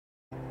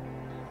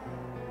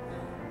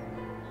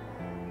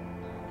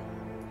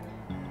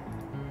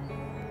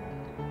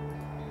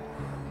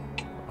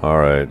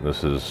Alright,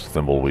 this is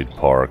Thimbleweed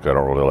Park. I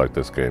don't really like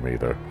this game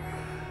either.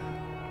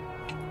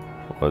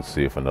 Let's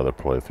see if another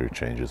playthrough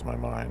changes my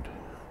mind.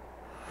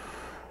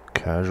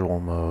 Casual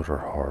mode or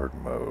hard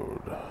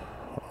mode?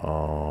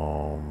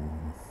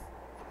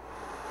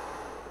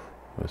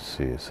 Let's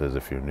see, it says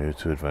if you're new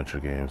to adventure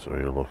games or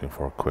you're looking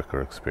for a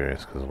quicker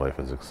experience because life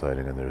is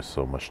exciting and there's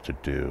so much to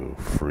do,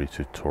 free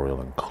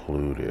tutorial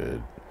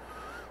included.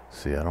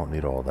 See, I don't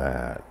need all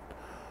that.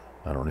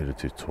 I don't need a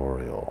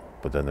tutorial.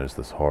 But then there's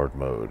this hard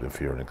mode.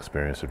 If you're an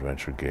experienced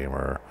adventure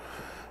gamer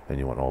and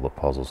you want all the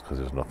puzzles because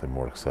there's nothing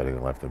more exciting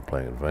in life than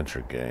playing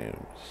adventure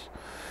games.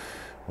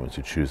 Once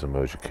you choose a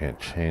mode, you can't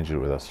change it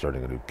without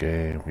starting a new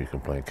game. You can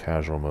play in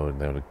casual mode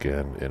and then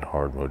again in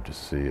hard mode to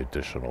see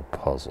additional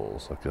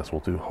puzzles. I guess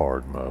we'll do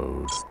hard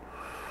mode.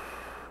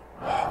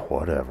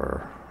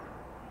 Whatever.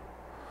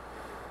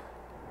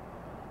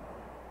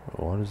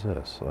 What is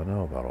this? I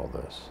know about all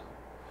this.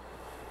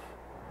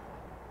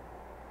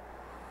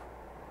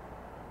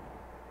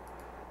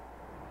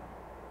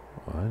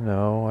 I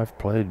know, I've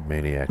played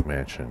Maniac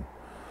Mansion.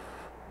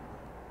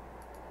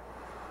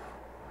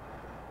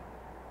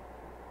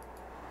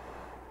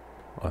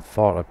 I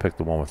thought I picked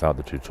the one without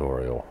the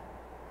tutorial.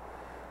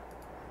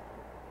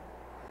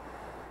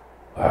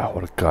 Wow,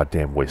 what a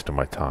goddamn waste of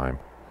my time.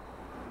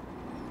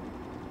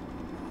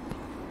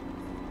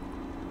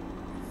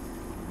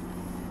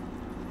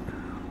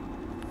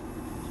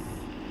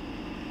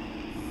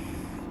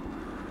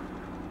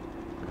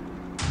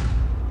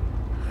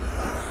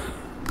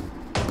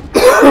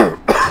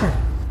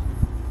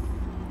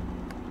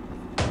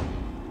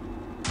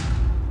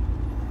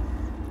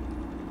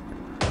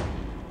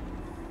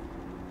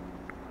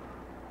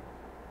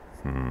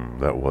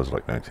 That was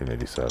like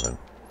 1987.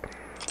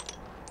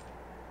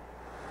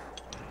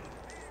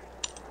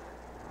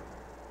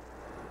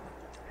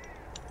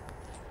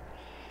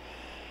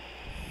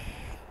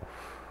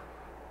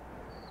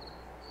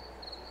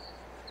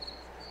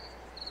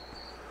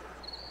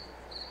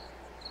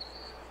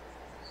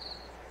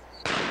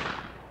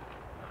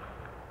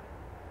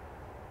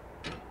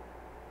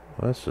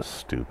 That's just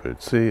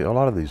stupid. See, a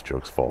lot of these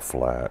jokes fall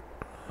flat.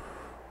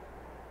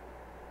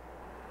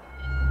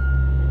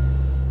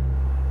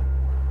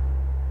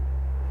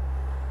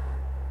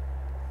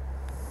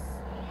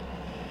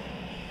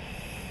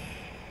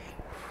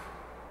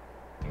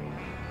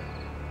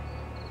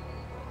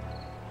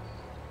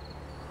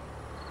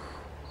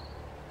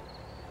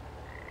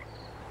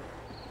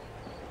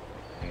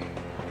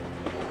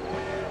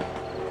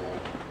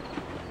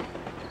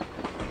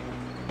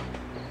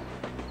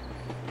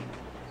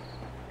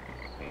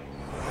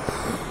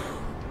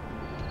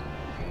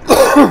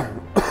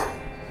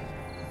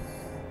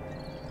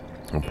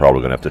 I'm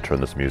probably gonna have to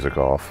turn this music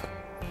off.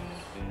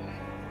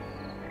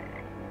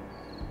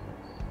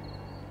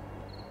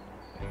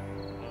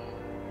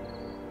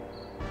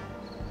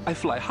 I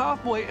fly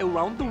halfway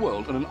around the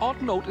world and an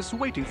odd note is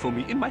waiting for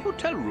me in my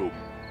hotel room.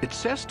 It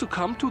says to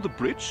come to the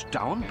bridge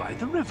down by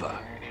the river.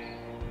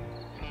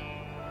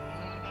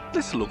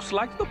 This looks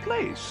like the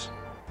place.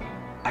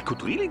 I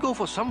could really go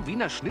for some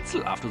Wiener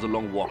Schnitzel after the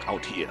long walk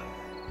out here.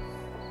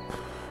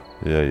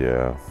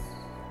 Yeah.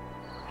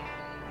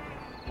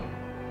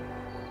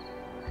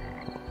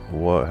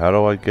 What? How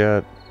do I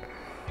get?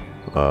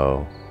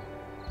 Oh.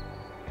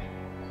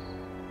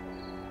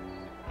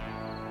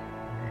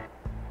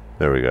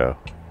 There we go.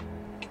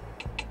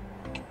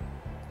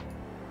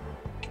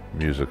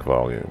 Music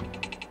volume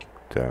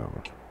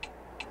down.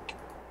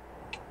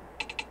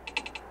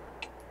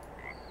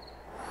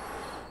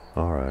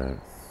 Alright.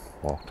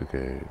 Walk the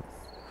gate.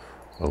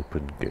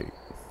 Open gate.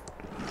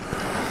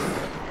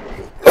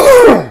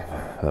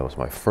 That was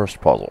my first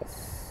puzzle.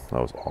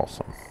 That was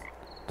awesome.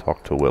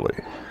 Talk to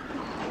Willie.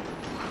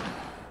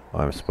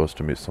 I'm supposed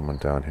to meet someone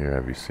down here.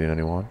 Have you seen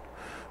anyone?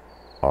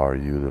 Are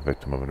you the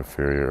victim of an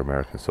inferior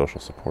American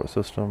social support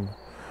system?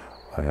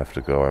 I have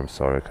to go. I'm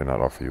sorry I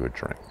cannot offer you a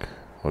drink.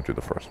 We'll do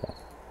the first one.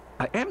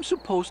 I am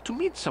supposed to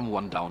meet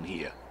someone down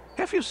here.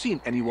 Have you seen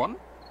anyone?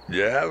 Do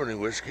you have any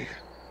whiskey?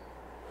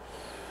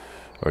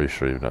 Are you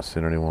sure you've not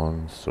seen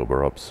anyone?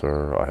 Sober up,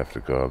 sir. I have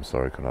to go. I'm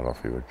sorry I cannot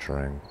offer you a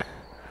drink.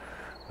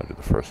 I'll do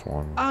the first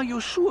one. Are you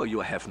sure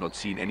you have not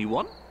seen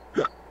anyone?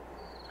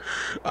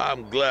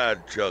 I'm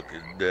glad Chuck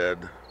is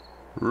dead.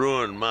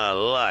 Ruined my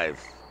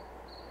life.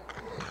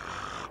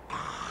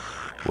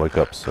 Wake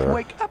up, sir.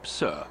 Wake up,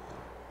 sir.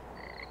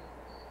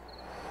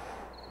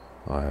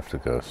 I have to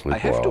go. Sleep well. I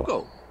have to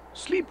go.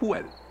 Sleep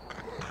well.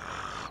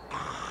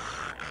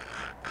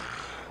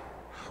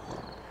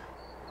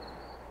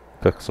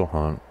 Pixel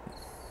hunt.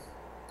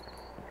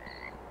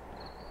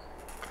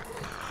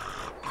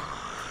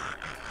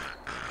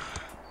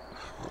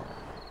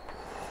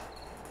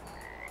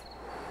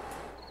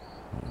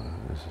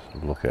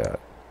 Look at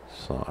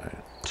sign.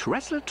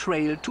 Trestle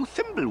Trail to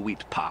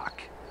Thimbleweed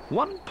Park.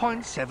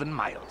 1.7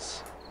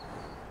 miles.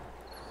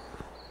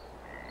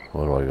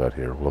 What do I got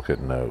here? Look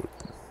at note.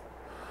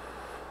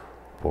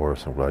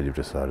 Boris, I'm glad you've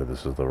decided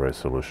this is the right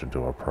solution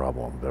to our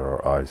problem. There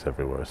are eyes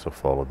everywhere, so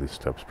follow these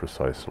steps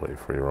precisely.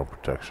 For your own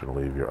protection,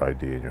 leave your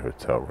ID in your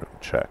hotel room.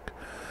 Check.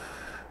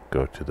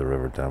 Go to the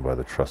river down by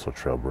the Trestle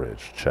Trail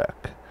Bridge.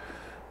 Check.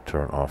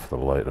 Turn off the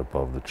light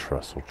above the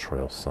Trestle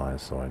Trail sign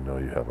so I know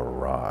you have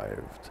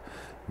arrived.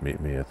 Meet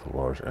me at the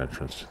large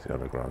entrance to the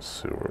underground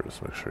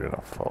sewers. Make sure you're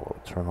not followed.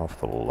 Turn off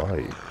the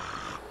light.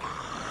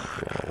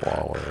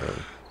 Wallet.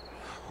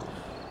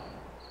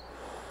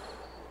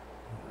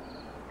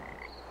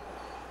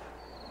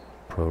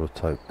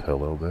 Prototype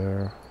pillow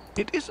bear.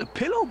 It is a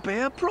pillow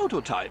bear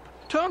prototype.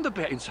 Turn the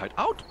bear inside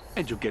out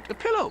and you get a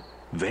pillow.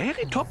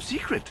 Very top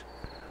secret.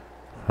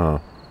 Huh.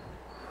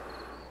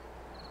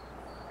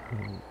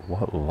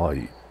 What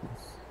light?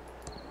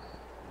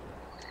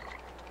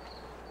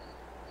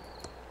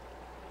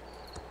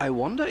 I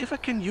wonder if I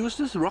can use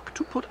this rock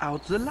to put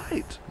out the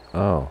light.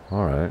 Oh,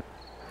 alright.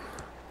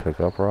 Pick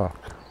up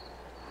rock.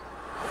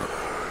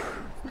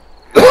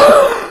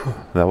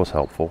 That was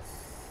helpful.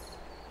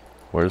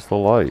 Where's the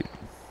light?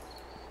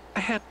 I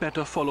had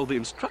better follow the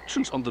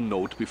instructions on the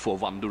note before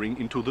wandering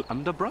into the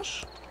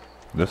underbrush.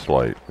 This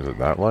light. Is it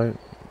that light?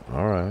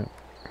 Alright.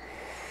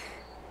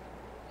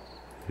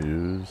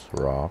 Use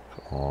rock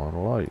on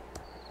light.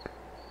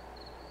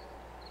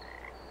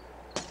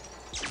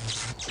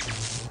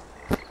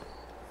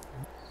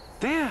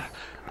 There!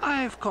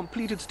 I've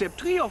completed step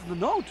 3 of the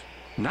note.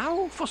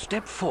 Now for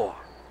step 4.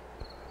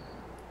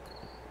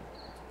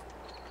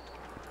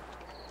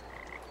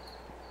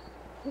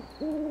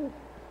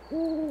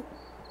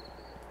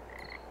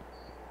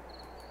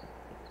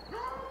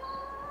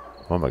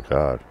 Oh my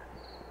god.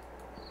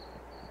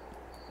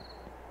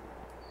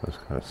 That's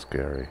kind of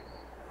scary.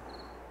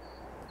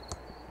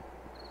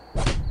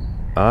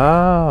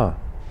 Ah!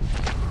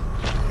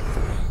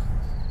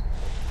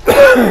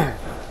 That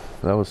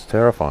was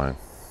terrifying.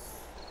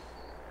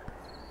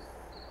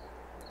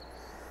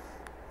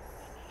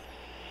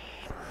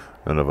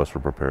 None of us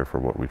were prepared for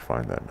what we'd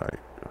find that night.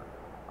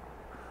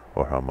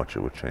 Or how much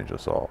it would change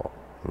us all.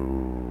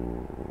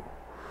 Ooh.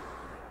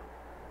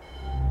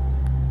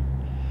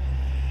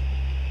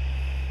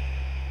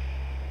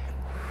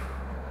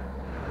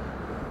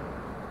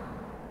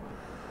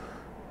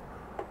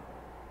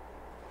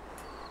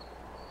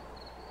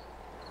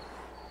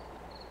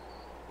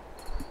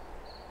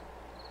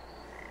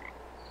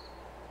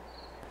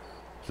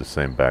 It's the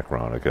same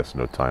background. I guess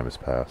no time has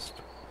passed.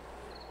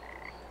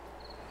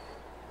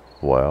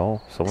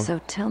 Well, someone... So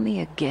tell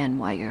me again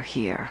why you're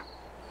here.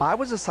 I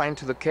was assigned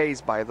to the case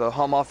by the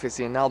Home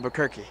Office in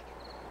Albuquerque.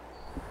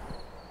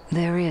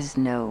 There is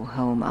no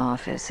home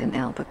office in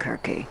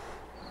Albuquerque.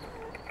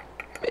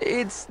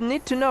 It's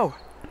neat to know.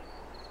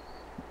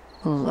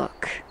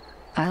 Look,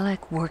 I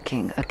like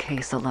working a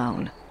case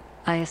alone.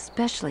 I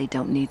especially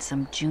don't need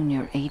some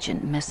junior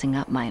agent messing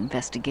up my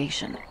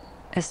investigation.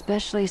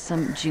 Especially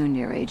some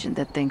junior agent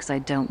that thinks I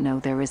don't know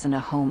there isn't a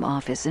home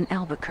office in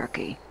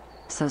Albuquerque.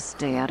 So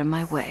stay out of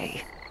my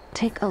way.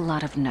 Take a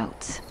lot of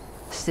notes.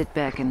 Sit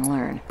back and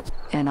learn.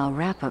 And I'll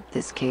wrap up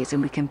this case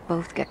and we can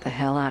both get the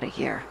hell out of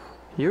here.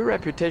 Your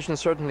reputation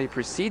certainly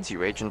precedes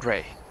you, Agent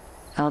Ray.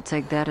 I'll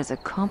take that as a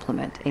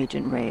compliment,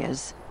 Agent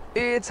Reyes.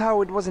 It's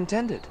how it was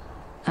intended.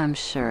 I'm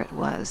sure it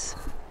was.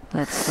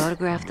 Let's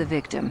photograph the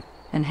victim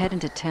and head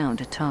into town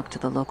to talk to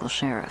the local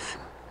sheriff.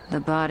 The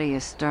body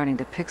is starting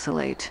to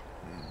pixelate.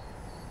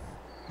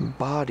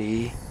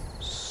 Body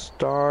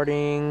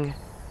starting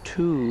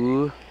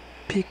to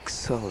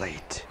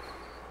pixelate.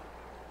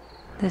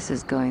 This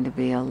is going to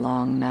be a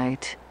long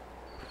night.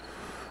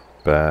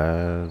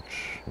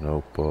 Badge,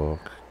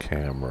 notebook,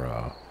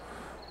 camera.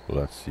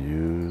 Let's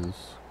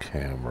use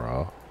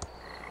camera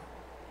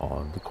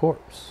on the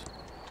corpse.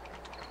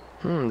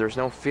 There's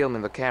no film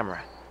in the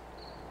camera.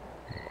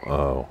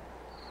 Oh.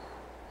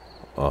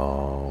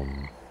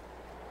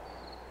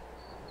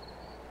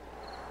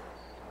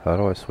 How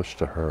do I switch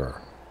to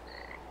her?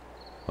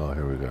 Oh,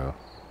 here we go.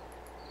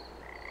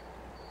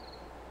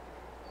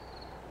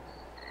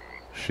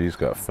 She's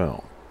got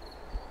film.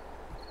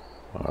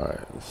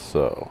 Alright,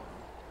 so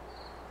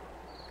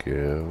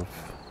give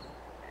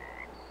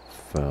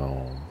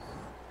film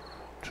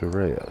to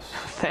Reyes.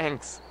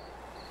 Thanks.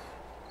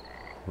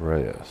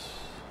 Reyes.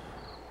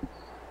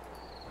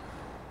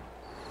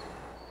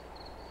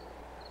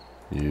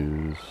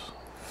 Use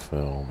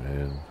film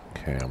in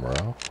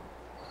camera.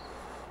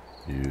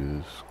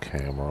 Use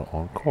camera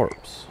on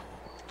corpse.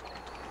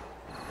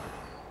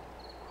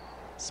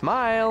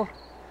 Smile.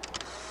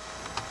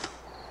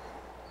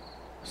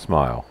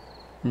 Smile.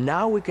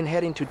 Now we can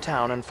head into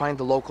town and find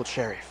the local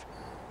sheriff.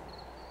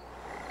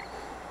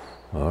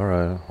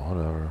 Alright,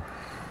 whatever.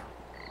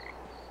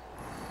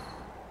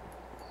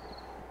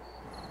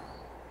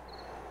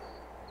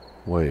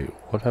 Wait,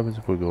 what happens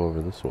if we go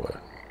over this way?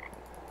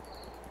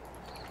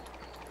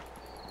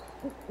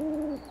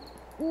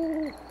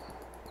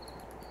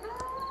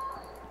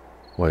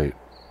 Wait,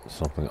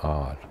 something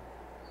odd.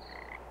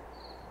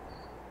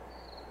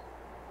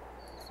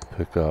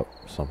 Pick up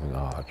something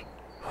odd.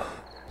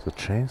 It's a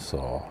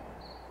chainsaw.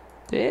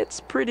 It's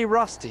pretty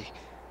rusty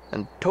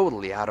and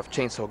totally out of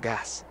chainsaw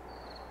gas.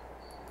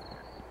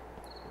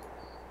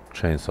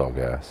 Chainsaw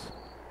gas.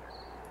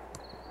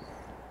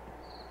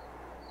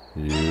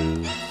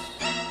 Use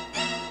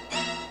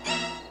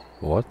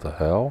What the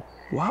hell?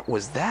 What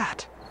was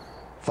that?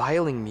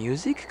 Violin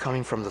music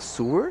coming from the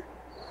sewer?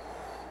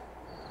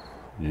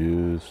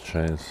 Use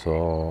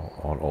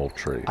chainsaw on old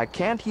tree. I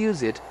can't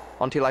use it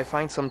until I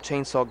find some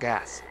chainsaw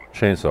gas.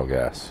 Chainsaw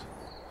gas.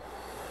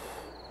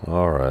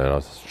 Alright, I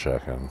was just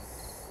checking.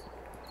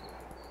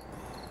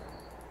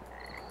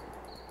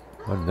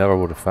 I never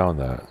would have found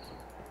that.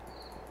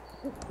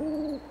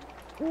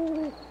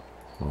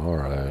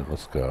 Alright,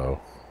 let's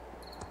go.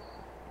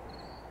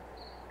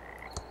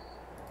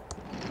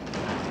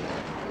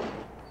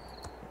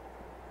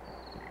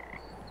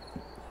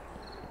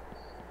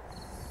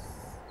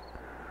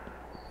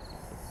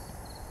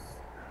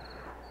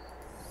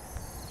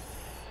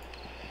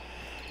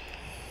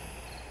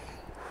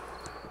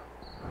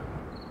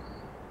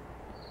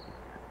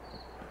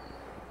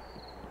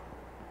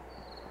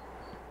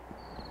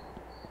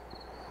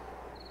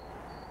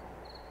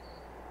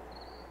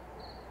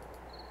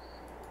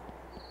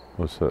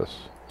 What's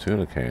this?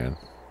 Tuna can.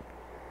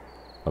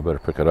 I better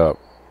pick it up.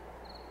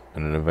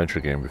 In an adventure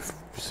game, if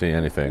you see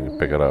anything,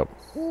 pick it up.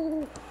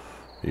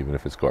 Even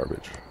if it's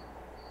garbage.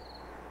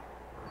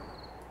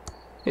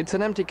 It's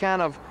an empty can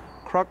of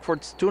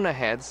Crockford's tuna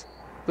heads.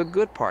 The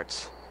good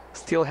parts.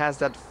 Still has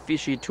that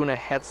fishy tuna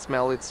head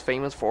smell it's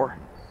famous for.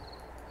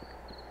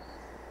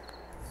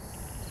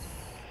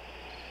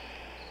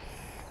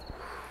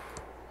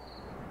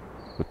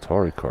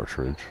 Atari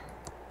cartridge.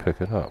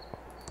 Pick it up.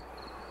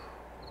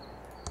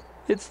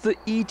 It's the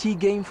E.T.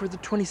 game for the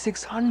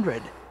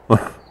 2600.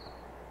 I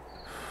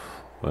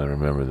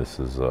remember this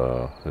is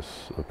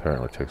this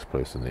apparently takes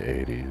place in the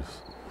 80s.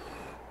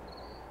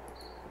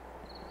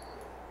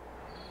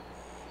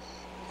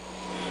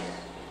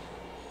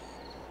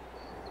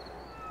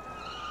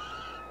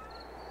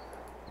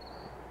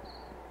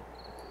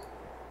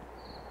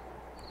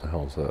 What the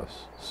hell is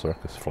this?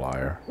 Circus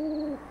flyer.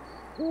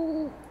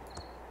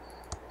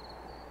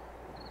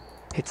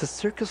 It's a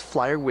circus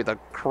flyer with a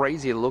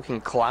crazy looking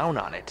clown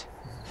on it.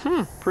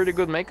 Pretty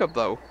good makeup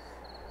though.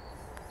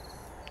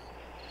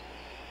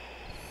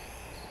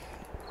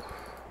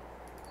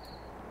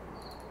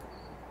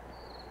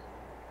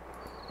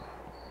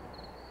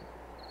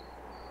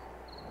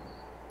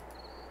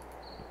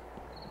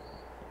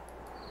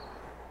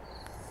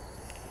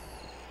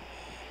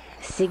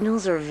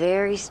 Signals are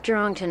very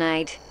strong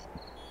tonight.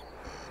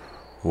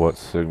 What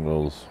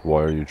signals?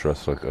 Why are you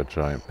dressed like a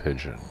giant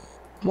pigeon?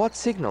 What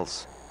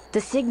signals?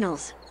 The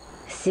signals.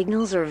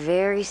 Signals are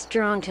very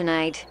strong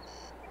tonight.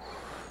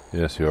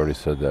 Yes, you already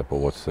said that, but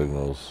what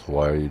signals?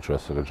 Why are you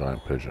dressed like a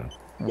giant pigeon?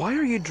 Why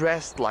are you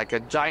dressed like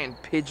a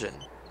giant pigeon?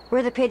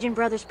 We're the Pigeon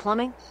Brothers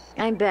Plumbing.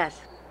 I'm Beth.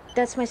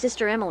 That's my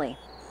sister Emily.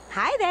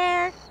 Hi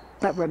there.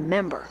 But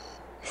remember,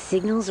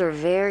 signals are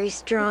very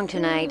strong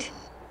tonight.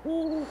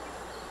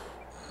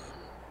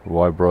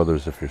 Why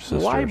brothers if you're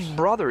sisters? Why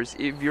brothers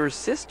if you're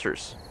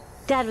sisters?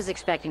 Dad was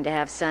expecting to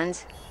have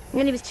sons,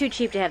 and he was too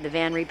cheap to have the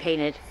van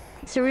repainted.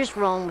 So we're just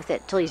rolling with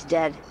it till he's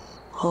dead.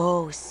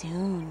 Oh,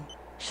 soon.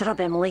 Shut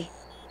up, Emily.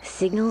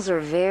 Signals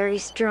are very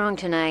strong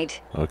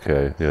tonight.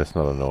 Okay, yeah, it's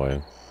not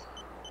annoying.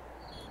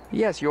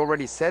 Yes, you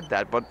already said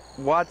that, but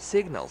what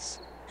signals?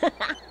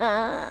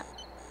 I'm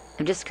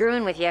just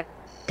screwing with you.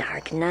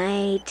 Dark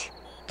night,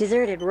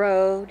 deserted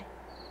road,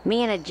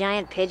 me in a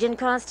giant pigeon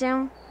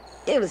costume.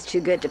 It was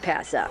too good to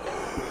pass up.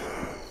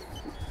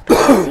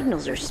 But the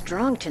signals are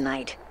strong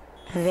tonight.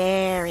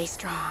 Very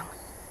strong.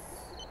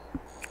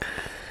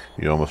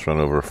 You almost run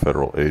over a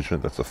federal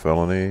agent. That's a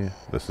felony.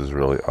 This is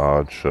really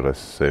odd. Should I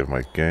save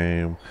my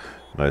game?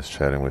 Nice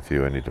chatting with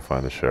you. I need to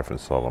find the sheriff and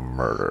solve a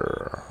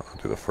murder. I'll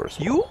do the first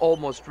one. You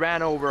almost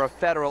ran over a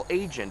federal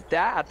agent.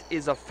 That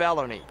is a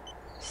felony.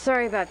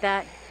 Sorry about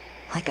that.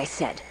 Like I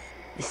said,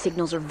 the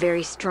signals are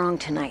very strong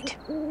tonight.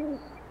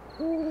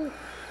 Do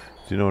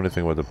you know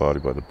anything about the body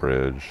by the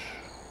bridge?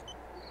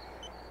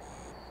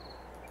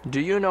 Do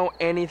you know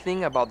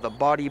anything about the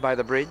body by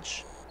the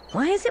bridge?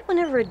 Why is it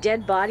whenever a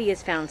dead body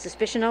is found,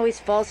 suspicion always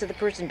falls to the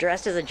person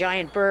dressed as a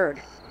giant bird?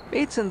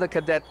 It's in the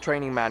cadet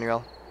training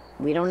manual.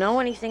 We don't know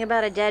anything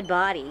about a dead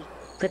body,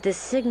 but the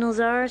signals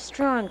are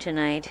strong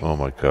tonight. Oh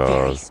my Very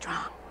god.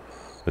 strong.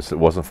 It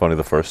wasn't funny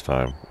the first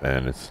time,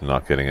 and it's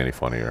not getting any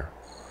funnier.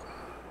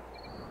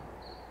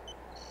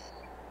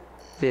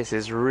 This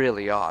is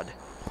really odd.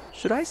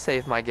 Should I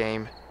save my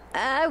game?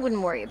 I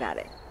wouldn't worry about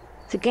it.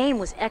 The game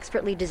was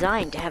expertly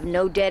designed to have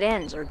no dead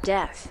ends or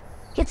death.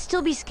 Yet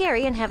still be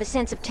scary and have a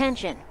sense of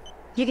tension.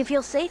 You can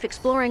feel safe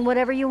exploring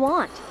whatever you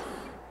want.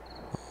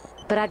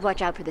 But I'd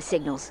watch out for the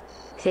signals.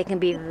 They can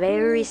be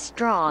very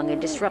strong and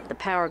disrupt the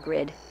power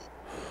grid.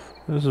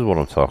 This is what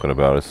I'm talking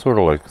about. It's sort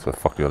of like the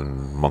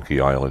fucking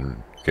Monkey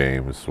Island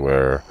games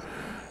where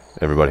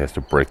everybody has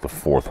to break the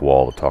fourth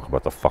wall to talk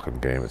about the fucking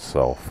game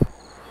itself.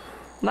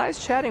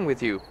 Nice chatting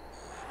with you.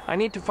 I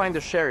need to find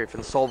the sheriff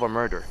and solve a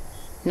murder.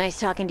 Nice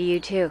talking to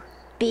you too.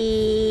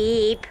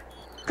 Beep.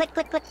 Click,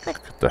 click, click,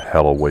 click. Get the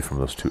hell away from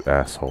those two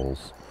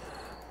assholes.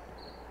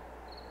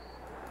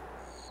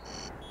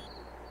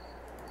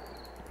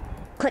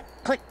 Click,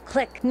 click,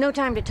 click. No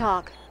time to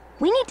talk.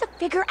 We need to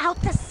figure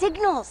out the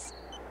signals.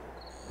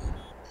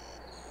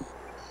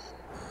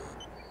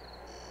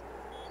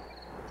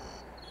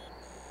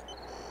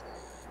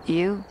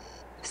 You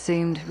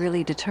seemed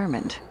really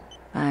determined.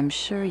 I'm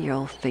sure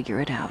you'll figure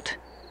it out.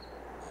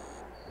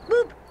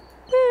 Boop.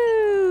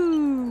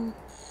 Woo.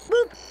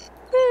 Boop.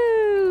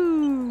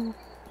 Woo.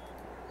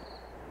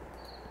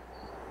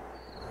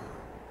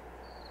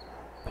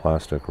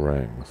 Plastic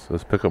rings.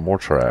 Let's pick up more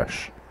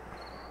trash.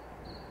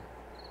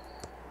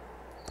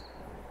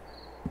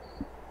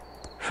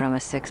 From a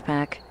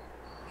six-pack,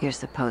 you're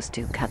supposed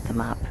to cut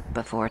them up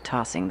before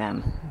tossing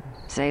them.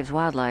 Saves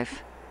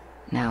wildlife.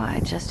 Now I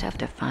just have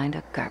to find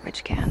a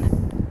garbage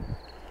can.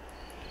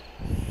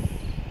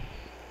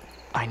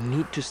 I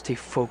need to stay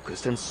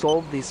focused and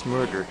solve this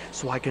murder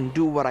so I can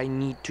do what I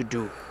need to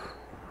do.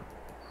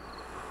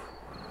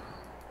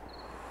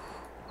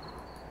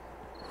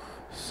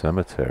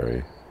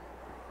 Cemetery.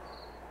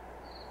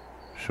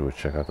 Should we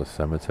check out the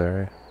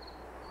cemetery?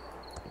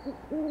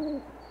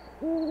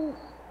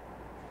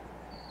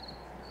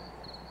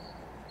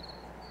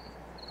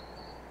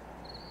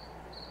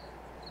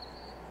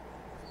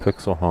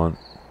 Pixel hunt.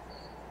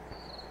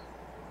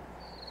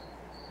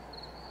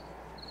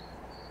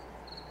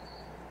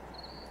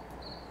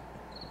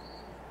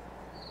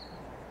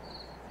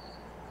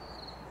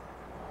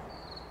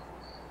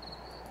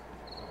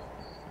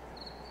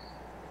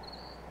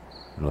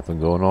 Nothing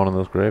going on in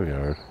this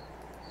graveyard.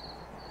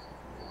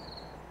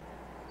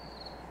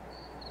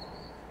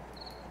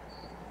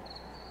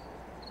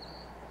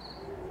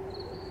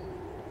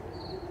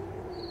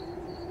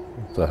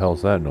 What the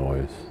hell's that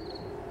noise?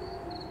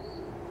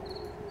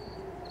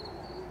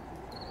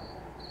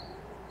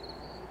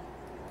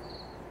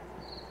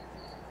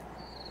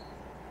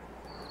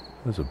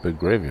 There's a big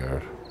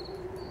graveyard.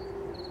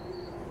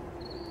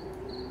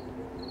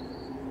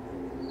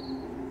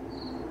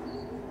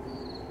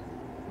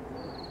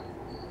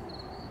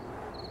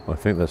 I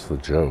think that's the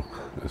joke,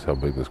 is how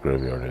big this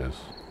graveyard is.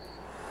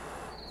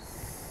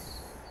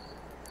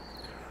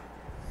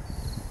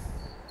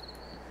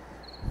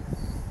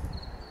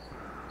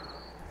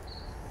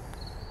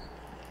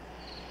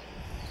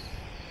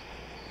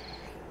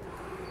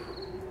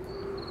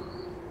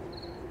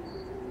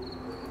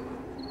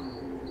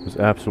 There's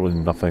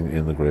absolutely nothing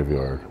in the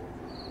graveyard.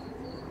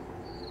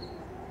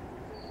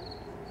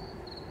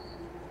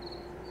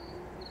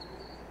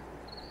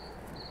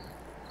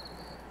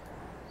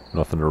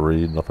 Nothing to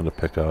read, nothing to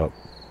pick up.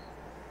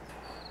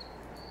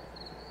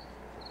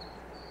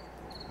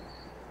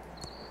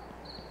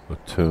 A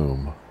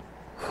tomb.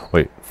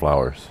 Wait,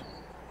 flowers.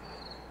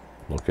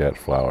 Look at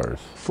flowers.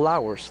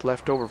 Flowers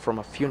left over from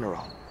a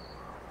funeral.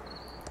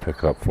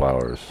 Pick up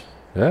flowers.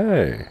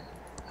 Hey!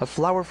 A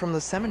flower from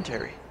the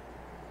cemetery.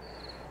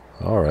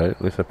 Alright,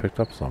 at least I picked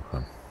up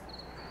something.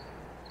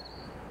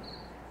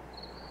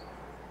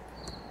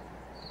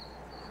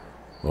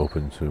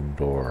 Open tomb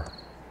door.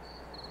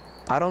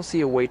 I don't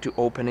see a way to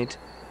open it,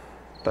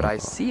 but I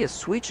see a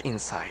switch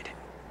inside.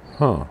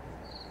 Huh.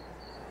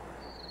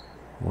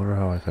 Wonder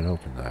how I can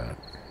open that.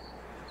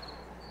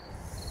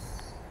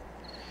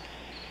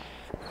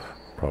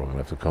 Probably gonna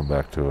have to come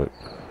back to it.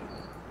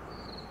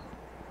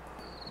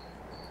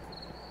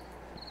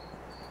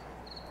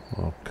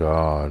 Oh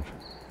God.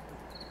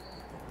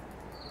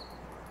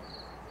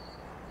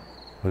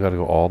 I gotta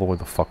go all the way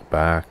the fuck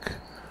back.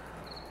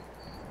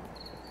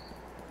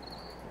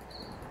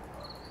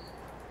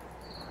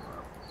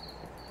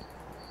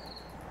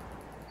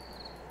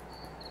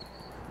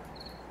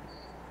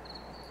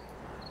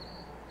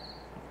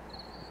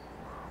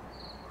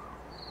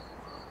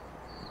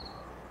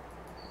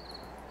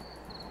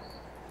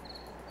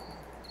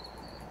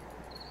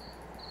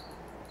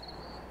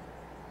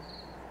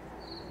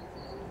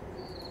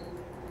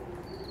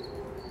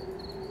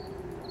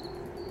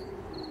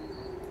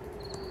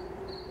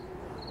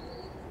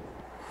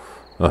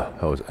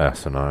 That was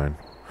asinine.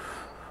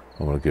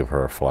 I'm gonna give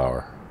her a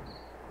flower.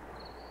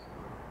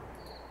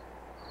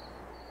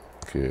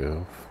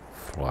 Give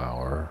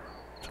flower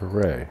to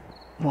Ray.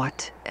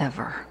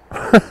 Whatever.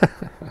 That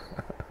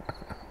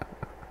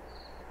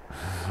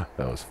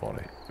was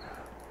funny.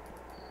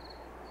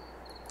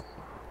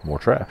 More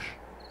trash.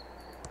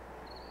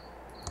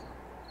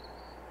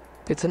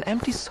 It's an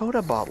empty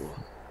soda bottle.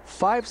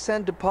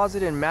 5-cent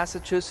deposit in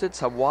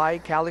Massachusetts, Hawaii,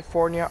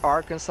 California,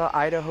 Arkansas,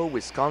 Idaho,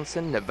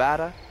 Wisconsin,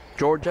 Nevada,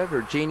 Georgia,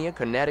 Virginia,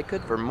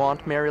 Connecticut,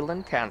 Vermont,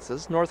 Maryland,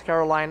 Kansas, North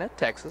Carolina,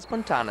 Texas,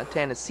 Montana,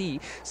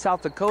 Tennessee,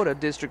 South Dakota,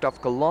 District of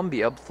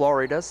Columbia,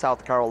 Florida,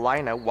 South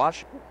Carolina,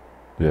 Washington.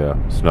 Yeah,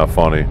 it's not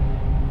funny.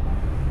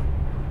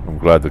 I'm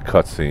glad the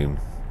cutscene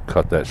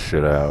cut that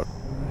shit out.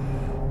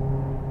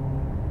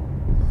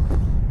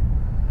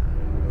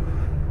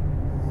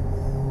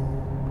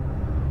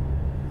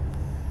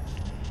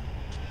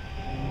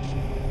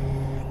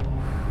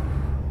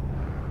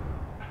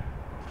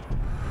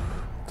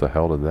 What the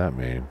hell did that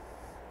mean?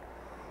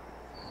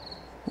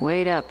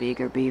 Wait up,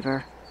 eager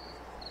beaver.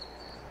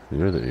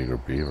 You're the eager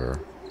beaver.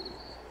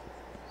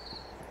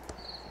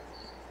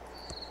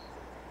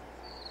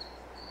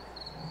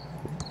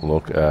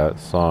 Look at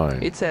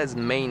sign. It says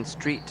Main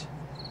Street.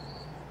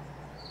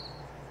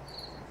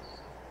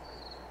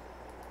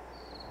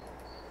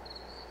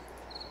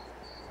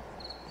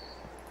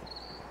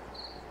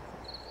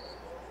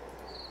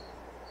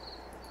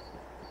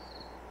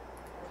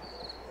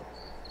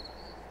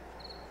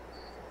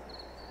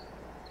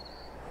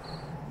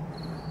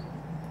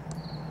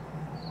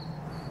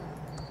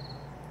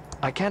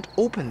 I can't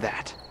open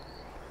that.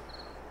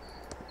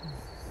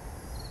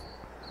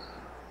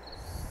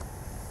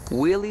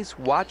 Willie's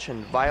Watch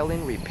and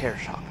Violin Repair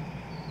Shop.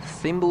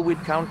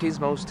 Thimbleweed County's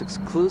most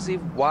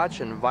exclusive watch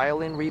and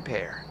violin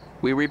repair.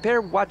 We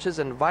repair watches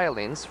and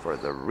violins for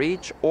the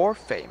rich or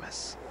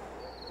famous.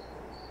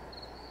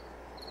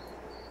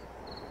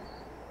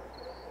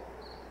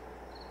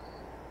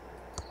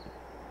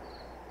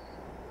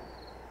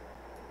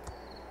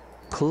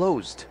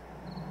 Closed.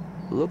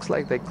 Looks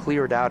like they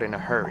cleared out in a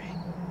hurry.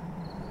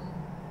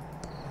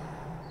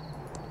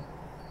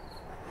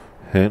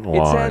 Hint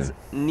line. It says,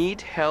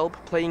 need help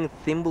playing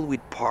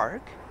Thimbleweed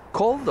Park?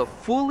 Call the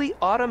fully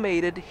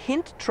automated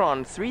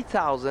Hinttron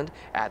 3000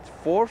 at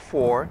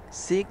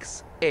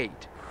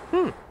 4468.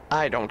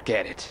 I don't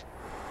get it.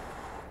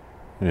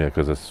 Yeah,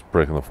 because it's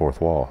breaking the fourth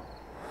wall.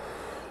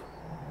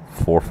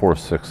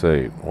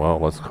 4468. Well,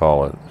 let's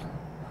call it.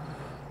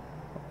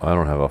 I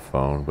don't have a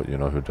phone, but you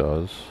know who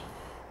does?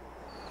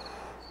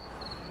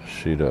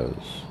 She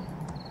does.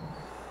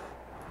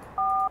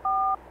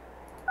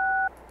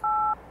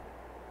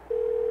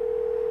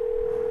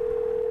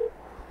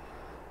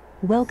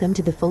 Welcome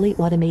to the fully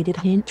automated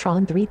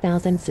Hinttron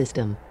 3000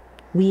 system.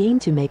 We aim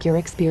to make your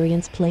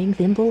experience playing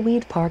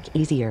Thimbleweed Park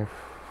easier.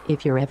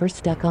 If you're ever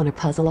stuck on a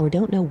puzzle or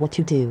don't know what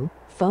to do,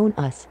 phone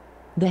us.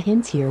 The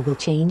hints here will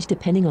change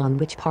depending on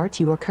which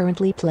part you are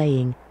currently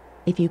playing.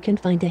 If you can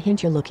find a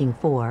hint you're looking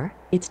for,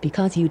 it's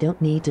because you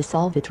don't need to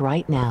solve it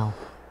right now.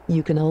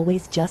 You can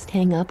always just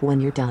hang up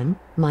when you're done.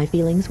 My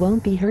feelings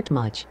won't be hurt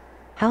much.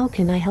 How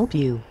can I help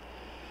you?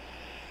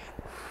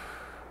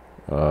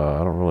 I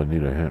don't really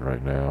need a hint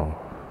right now.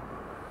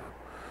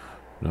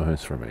 No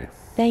hints for me.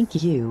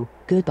 Thank you.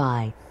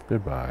 Goodbye.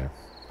 Goodbye.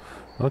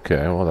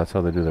 Okay, well that's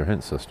how they do their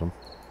hint system.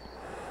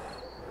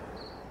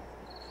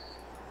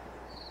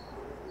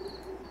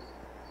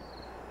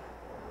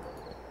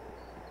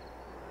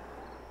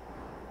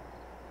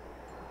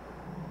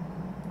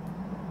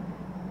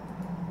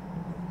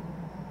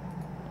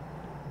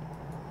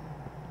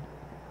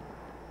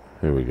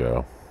 Here we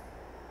go.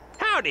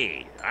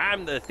 Howdy,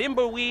 I'm the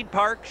Thimbleweed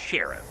Park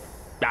Sheriff.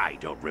 I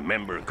don't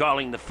remember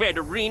calling the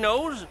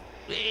Federinos.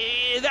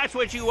 That's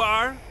what you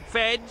are,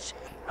 feds.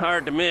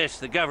 Hard to miss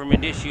the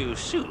government issue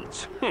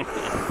suits.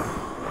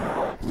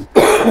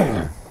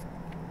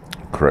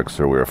 Correct,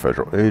 sir. We are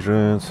federal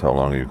agents. How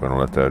long are you going to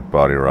let that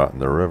body rot in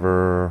the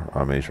river?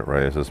 I'm Agent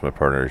Ray. This is my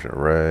partner, Agent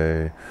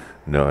Ray.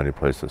 No, any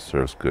place that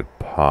serves good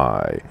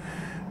pie.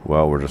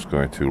 Well, we're just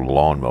going to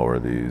lawnmower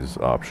these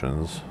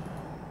options.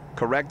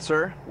 Correct,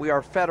 sir. We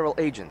are federal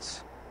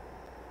agents.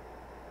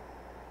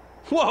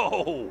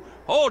 Whoa!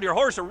 Hold your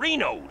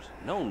horse-a-rinos.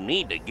 No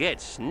need to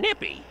get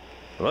snippy.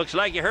 Looks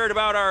like you heard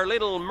about our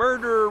little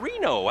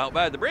murder-reno out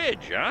by the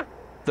bridge, huh?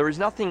 There is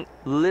nothing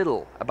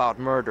little about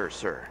murder,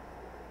 sir.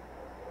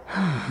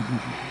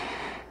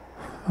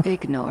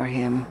 Ignore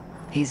him.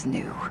 He's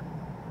new.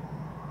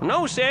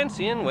 No sense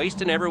in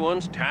wasting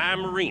everyone's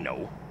time,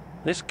 Reno.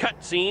 This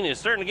cutscene is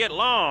starting to get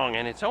long,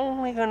 and it's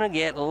only gonna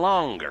get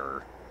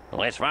longer.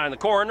 Let's find the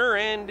coroner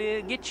and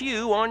get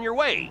you on your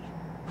way.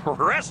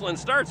 Wrestling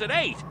starts at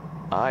 8.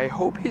 I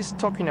hope he's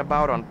talking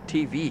about on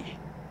TV.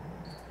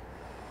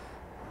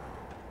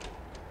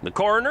 The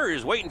coroner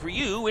is waiting for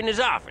you in his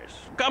office.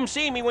 Come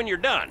see me when you're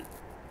done.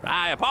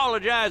 I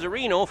apologize,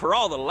 Reno, for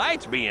all the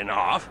lights being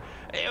off.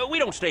 We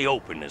don't stay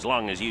open as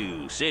long as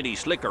you city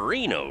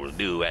slickerinos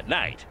do at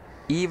night.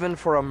 Even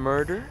for a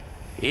murder?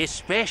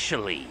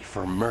 Especially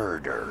for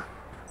murder.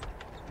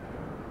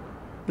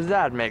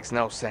 That makes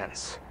no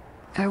sense.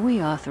 Are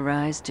we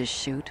authorized to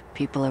shoot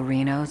people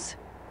arenos?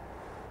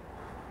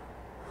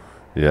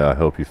 Yeah, I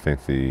hope you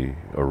think the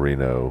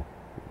Areno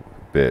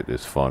bit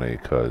is funny,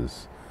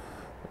 because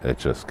it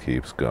just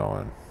keeps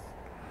going.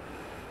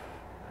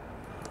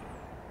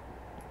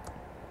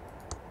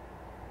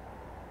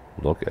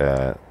 Look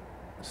at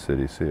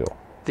City Seal.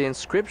 The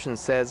inscription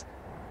says,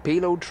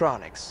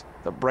 Pilotronics,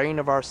 the brain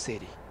of our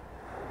city.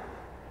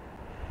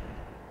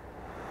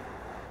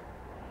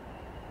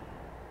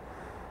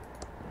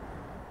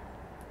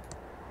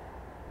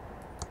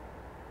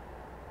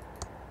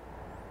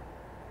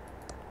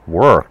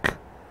 Work.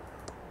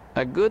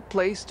 A good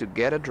place to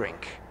get a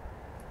drink.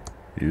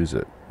 Use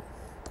it.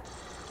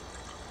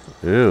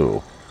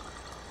 Ew.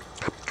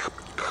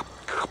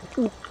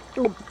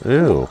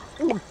 Ew.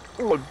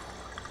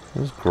 This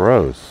is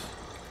gross.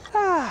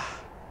 That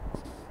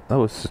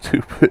was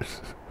stupid.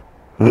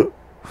 Oh,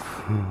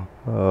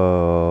 that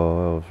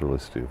was really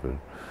stupid.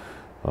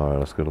 Alright,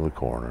 let's go to the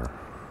corner.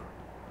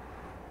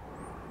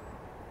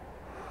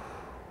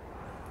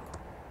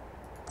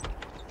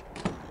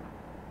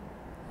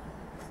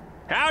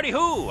 Howdy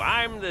who,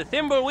 I'm the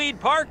Thimbleweed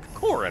Park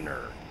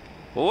coroner.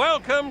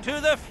 Welcome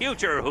to the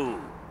future who.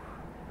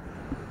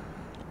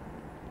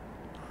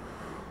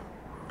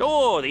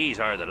 Oh, these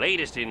are the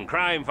latest in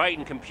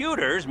crime-fighting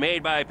computers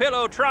made by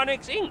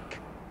Pilotronics, Inc.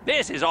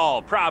 This is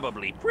all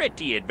probably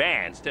pretty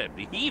advanced,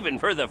 even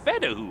for the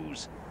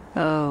Fedahoos.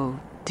 Oh,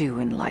 do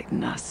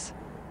enlighten us.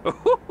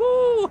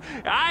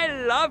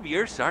 I love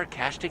your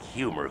sarcastic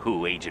humor,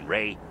 Agent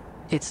Ray.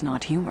 It's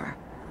not humor.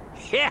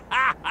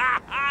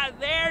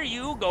 There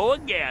you go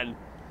again.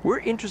 We're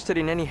interested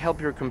in any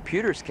help your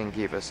computers can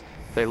give us.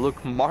 They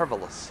look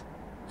marvelous.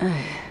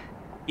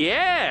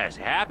 Yes,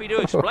 happy to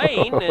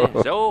explain.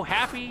 So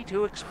happy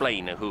to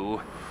explain,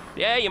 who.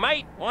 Yeah, you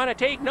might want to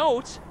take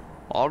notes.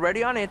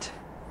 Already on it.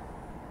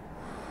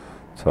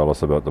 Tell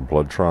us about the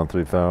Bloodtron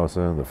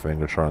 3000, the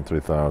Fingertron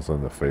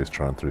 3000, the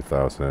Facetron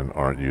 3000,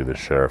 Aren't You the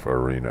Sheriff of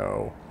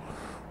Reno?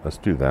 Let's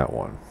do that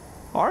one.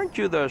 Aren't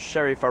you the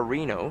Sheriff of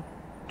Reno?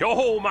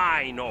 Oh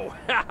my, no.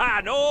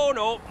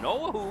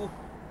 no, who.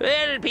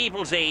 Well,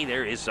 people say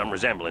there is some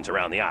resemblance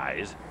around the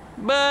eyes.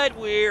 But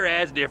we're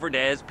as different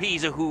as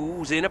peas of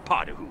who's in a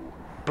pot of who.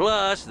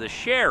 Plus, the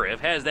sheriff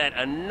has that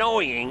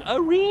annoying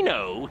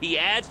Reno he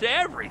adds to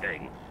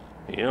everything.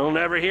 You'll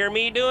never hear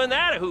me doing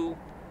that who.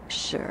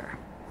 Sure.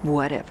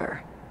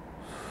 Whatever.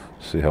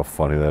 See how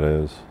funny that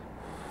is?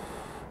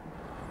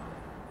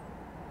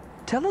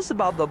 Tell us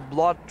about the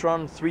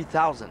Bloodtron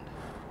 3000.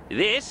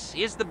 This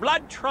is the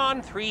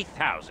Bloodtron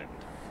 3000.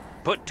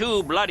 Put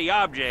 2 bloody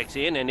objects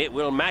in and it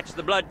will match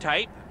the blood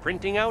type,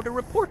 printing out a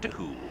report to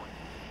who.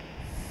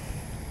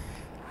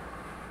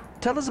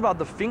 Tell us about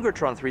the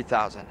Fingertron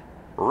 3000.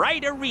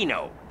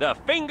 Right-a-reno, the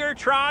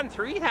Fingertron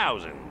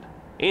 3000.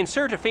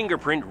 Insert a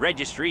fingerprint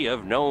registry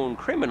of known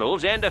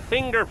criminals and a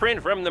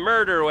fingerprint from the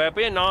murder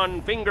weapon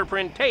on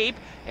fingerprint tape,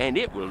 and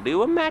it will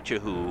do a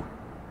match-a-who.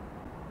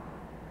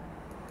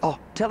 Oh,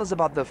 tell us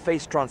about the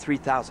Facetron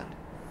 3000.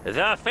 The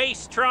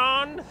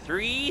Facetron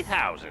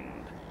 3000.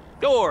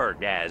 Or,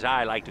 as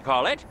I like to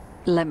call it.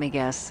 Let me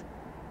guess.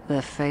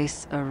 The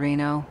Face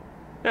Reno?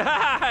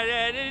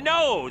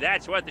 No,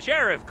 that's what the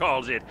sheriff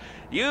calls it.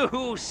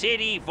 You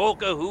city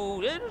folka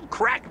who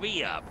crack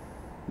me up.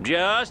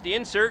 Just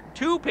insert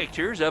 2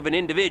 pictures of an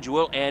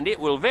individual and it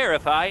will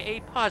verify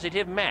a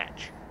positive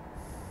match.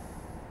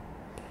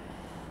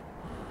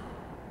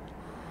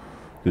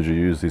 Did you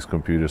use these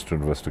computers to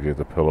investigate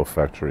the Pillow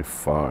Factory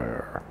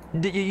fire?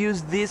 Did you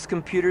use these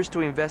computers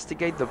to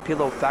investigate the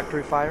Pillow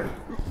Factory fire?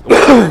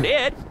 Well,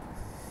 did.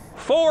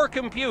 4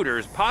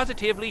 computers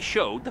positively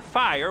showed the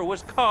fire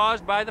was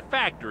caused by the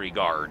factory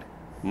guard.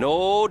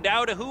 No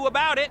doubt a who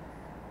about it.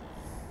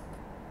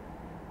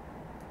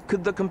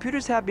 Could the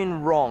computers have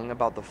been wrong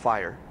about the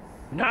fire?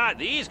 Not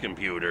these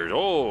computers.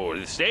 Oh,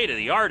 the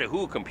state-of-the-art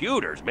who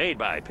computers made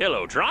by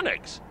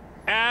Pillowtronics.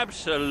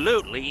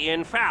 Absolutely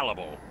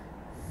infallible.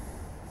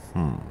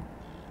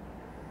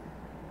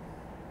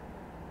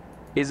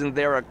 Isn't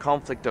there a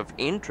conflict of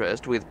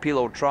interest with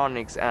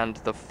Pillowtronics and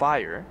the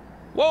fire?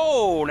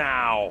 Whoa,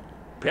 now!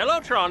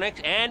 Pillowtronics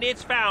and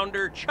its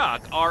founder,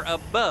 Chuck, are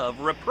above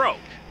reproach.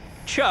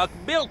 Chuck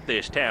built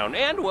this town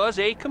and was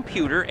a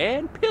computer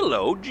and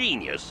pillow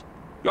genius.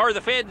 Are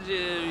the feds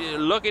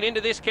looking into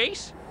this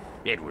case?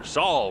 It was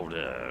solved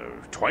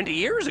 20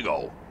 years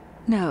ago.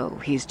 No,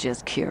 he's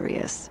just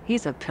curious.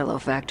 He's a Pillow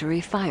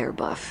Factory fire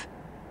buff.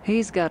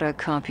 He's got a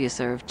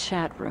CompuServe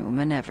chat room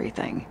and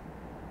everything.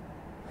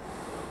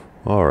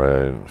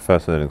 Alright,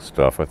 fascinating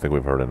stuff. I think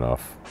we've heard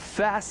enough.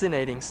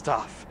 Fascinating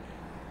stuff.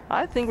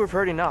 I think we've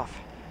heard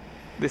enough.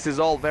 This is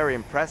all very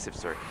impressive,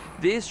 sir.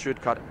 This should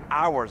cut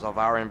hours of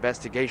our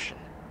investigation.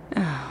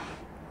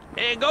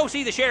 Go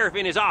see the sheriff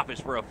in his office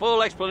for a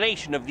full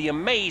explanation of the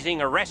amazing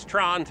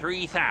Arrestron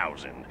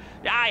 3000.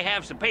 I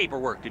have some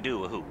paperwork to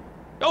do, who.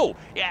 Oh,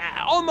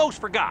 yeah,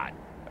 almost forgot.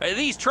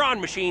 These Tron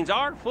machines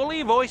are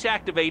fully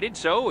voice-activated,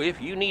 so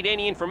if you need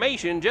any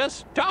information,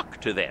 just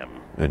talk to them.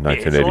 In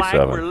 1987. It's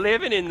like we're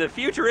living in the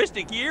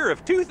futuristic year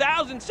of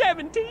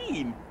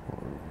 2017.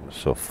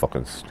 So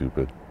fucking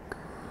stupid.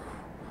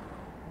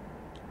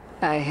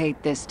 I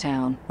hate this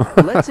town.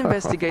 Let's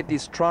investigate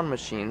these Tron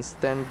machines,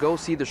 then go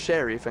see the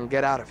sheriff and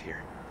get out of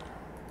here.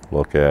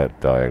 Look at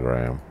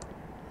diagram.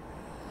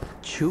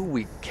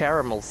 Chewy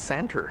caramel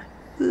center.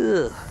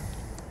 Ugh.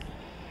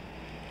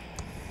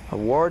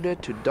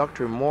 Awarded to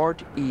Dr.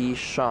 Mort E.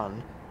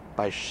 Shun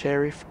by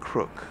Sheriff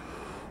Crook.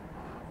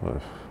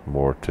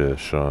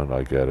 Mortician,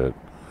 I get it.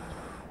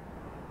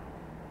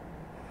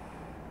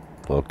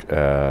 Look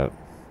at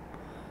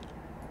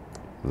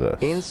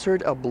this.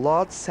 Insert a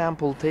blood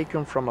sample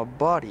taken from a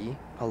body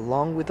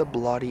along with a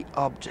bloody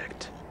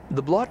object.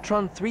 The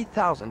Bloodtron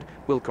 3000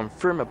 will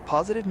confirm a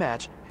positive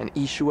match and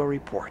issue a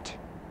report.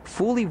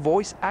 Fully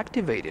voice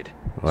activated.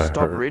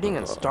 Stop reading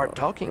and start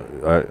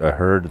talking. I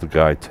heard the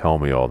guy tell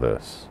me all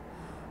this.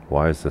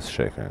 Why is this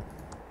shaking?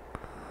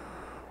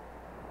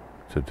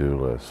 To-do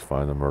list.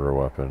 Find the murder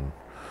weapon.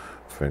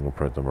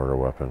 Fingerprint the murder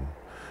weapon.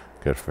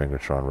 Get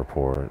Fingertron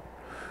report.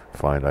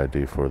 Find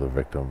ID for the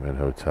victim in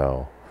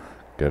hotel.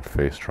 Get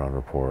Facetron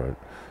report.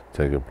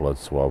 Take a blood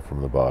swab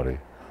from the body.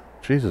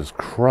 Jesus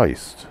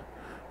Christ.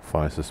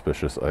 Find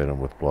suspicious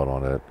item with blood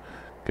on it.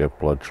 Get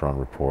Bloodtron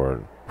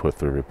report. Put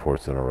 3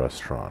 reports in a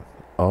restaurant.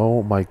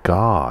 Oh my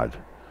God.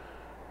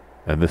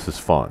 And this is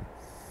fun.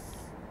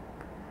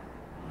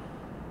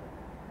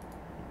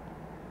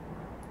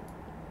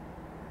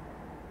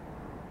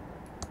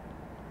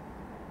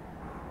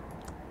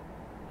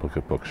 Look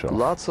at bookshelf.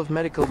 Lots of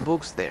medical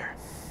books there.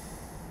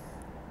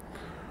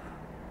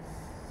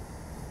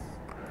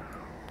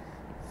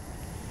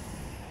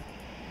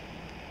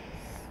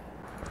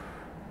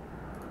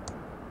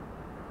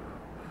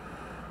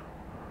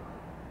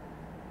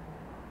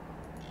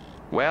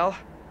 Well,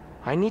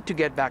 I need to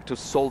get back to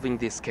solving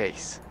this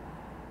case.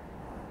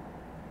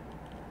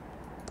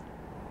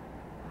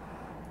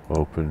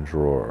 Open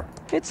drawer.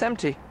 It's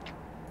empty.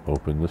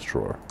 Open this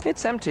drawer.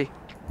 It's empty.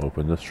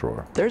 Open this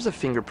drawer. There's a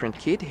fingerprint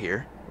kit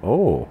here.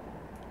 Oh.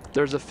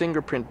 There's a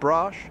fingerprint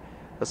brush,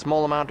 a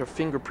small amount of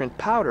fingerprint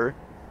powder,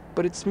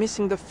 but it's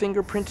missing the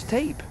fingerprint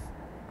tape.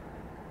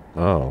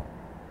 Oh.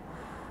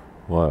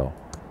 Well.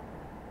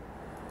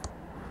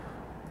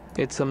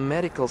 It's a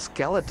medical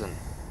skeleton.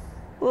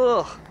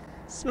 Ugh,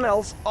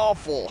 smells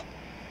awful.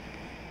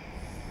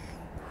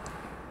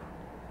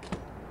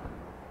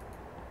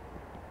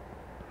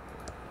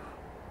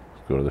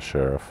 Let's go to the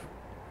sheriff.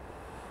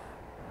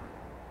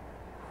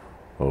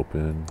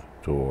 Open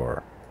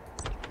door.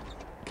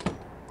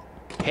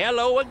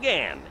 Hello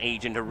again,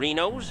 Agent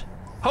Arenos.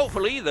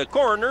 Hopefully the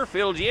coroner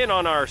fills you in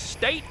on our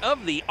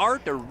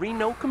state-of-the-art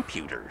Areno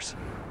computers.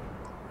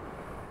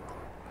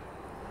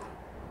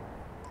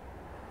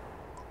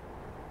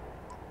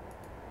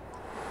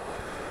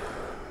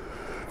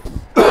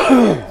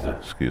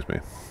 Excuse me.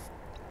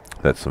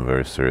 That's some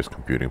very serious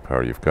computing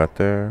power you've got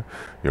there.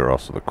 You're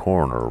also the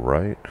coroner,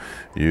 right?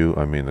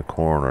 The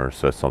coroner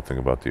said something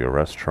about the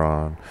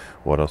arrestron.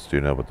 What else do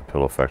you know about the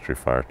pillow factory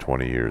fire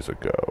 20 years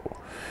ago?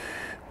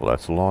 Well,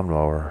 that's a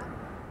lawnmower.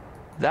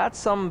 That's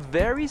some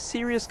very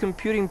serious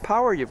computing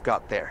power you've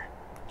got there.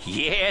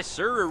 Yes,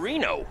 sir,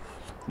 Reno.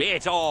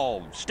 It's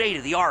all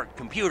state-of-the-art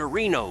computer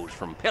Renos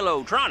from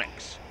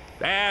Pillowtronics.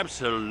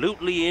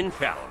 Absolutely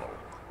infallible.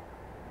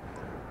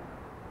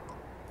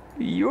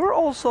 You're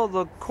also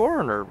the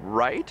coroner,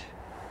 right?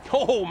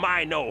 Oh,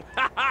 my, no.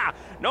 Ha ha!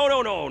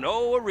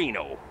 No,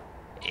 Reno.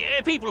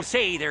 People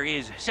say there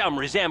is some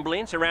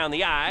resemblance around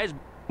the eyes,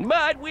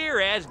 but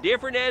we're as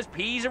different as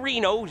peas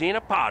Renos in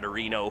a pot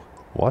Reno.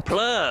 What?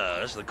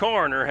 Plus, the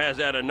coroner has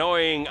that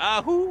annoying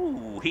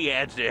ahoo he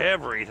adds to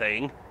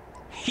everything.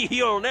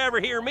 You'll never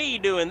hear me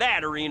doing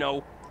that,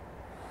 Reno.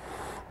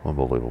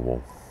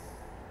 Unbelievable.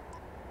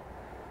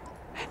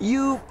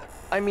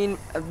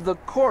 The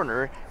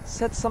coroner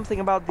said something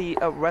about the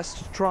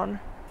arrestron?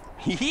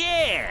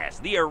 Yes,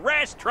 the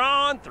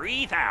Arrestron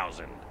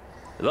 3000.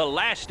 The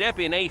last step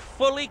in a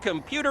fully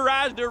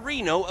computerized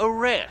Reno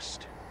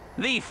arrest.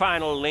 The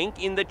final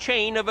link in the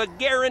chain of a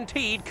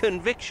guaranteed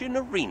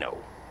conviction Reno.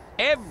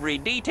 Every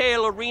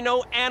detail of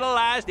Reno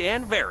analyzed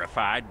and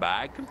verified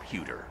by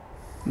computer.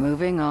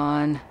 Moving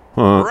on.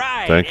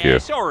 Right. Thank you.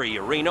 Sorry,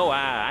 Reno,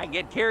 I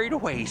get carried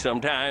away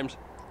sometimes.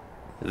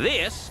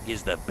 This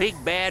is the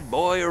big bad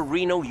boy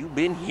Reno you've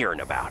been hearing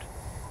about.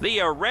 The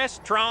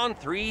Arrestron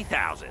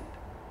 3000.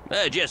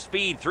 Just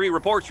feed 3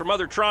 reports from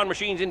other Tron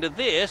machines into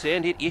this,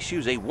 and it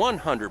issues a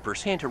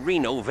 100%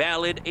 Reno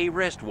valid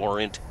arrest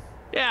warrant.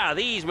 Yeah,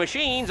 these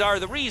machines are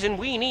the reason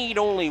we need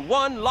only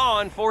 1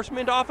 law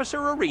enforcement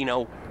officer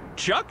Reno.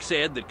 Chuck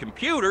said that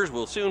computers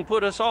will soon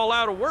put us all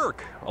out of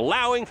work,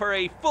 allowing for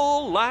a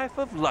full life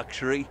of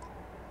luxury.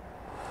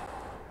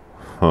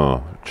 Huh.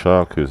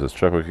 Chuck, who's this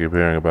Chuck we keep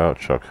hearing about?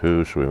 Chuck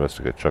who? Should we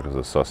investigate Chuck as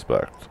a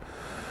suspect?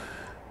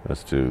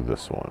 Let's do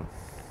this one.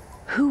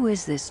 Who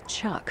is this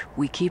Chuck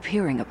we keep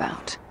hearing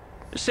about?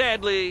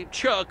 Sadly,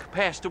 Chuck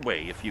passed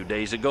away a few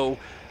days ago.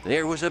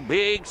 There was a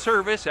big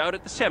service out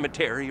at the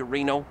cemetery,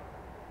 Reno.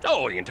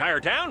 Oh, the entire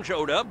town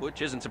showed up,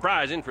 which isn't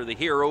surprising for the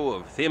hero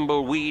of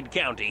Thimbleweed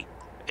County.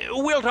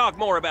 We'll talk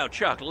more about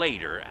Chuck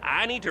later.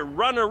 I need to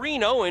run a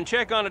Reno and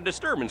check on a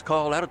disturbance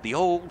call out at the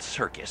old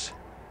circus.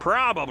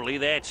 Probably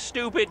that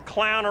stupid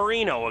clown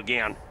Reno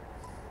again.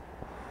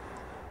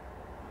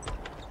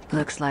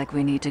 Looks like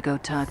we need to go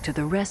talk to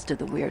the rest of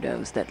the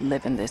weirdos that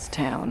live in this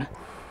town.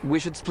 We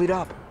should split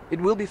up.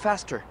 It will be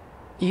faster.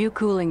 You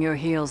cooling your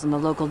heels in the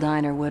local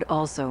diner would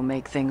also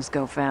make things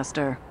go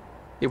faster.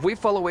 If we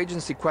follow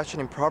agency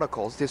questioning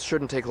protocols, this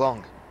shouldn't take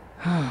long.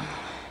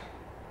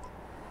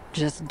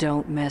 Just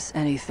don't mess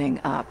anything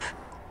up.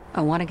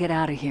 I want to get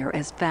out of here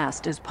as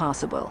fast as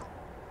possible.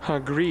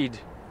 Agreed.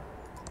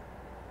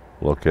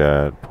 Look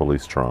at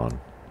Police-tron.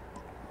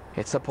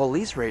 It's a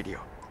police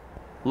radio.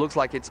 Looks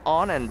like it's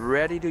on and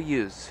ready to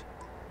use.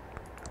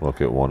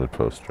 Look at wanted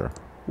poster.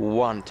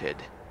 Wanted.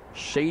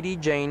 Shady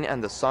Jane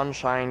and the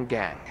Sunshine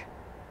Gang.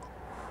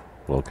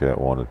 Look at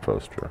wanted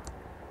poster.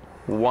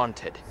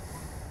 Wanted.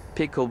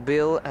 Pickle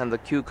Bill and the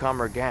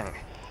Cucumber Gang.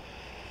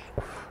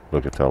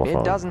 Look at telephone.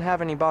 It doesn't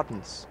have any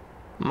buttons.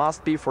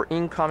 Must be for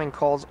incoming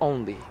calls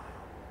only.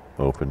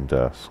 Open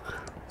desk.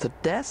 The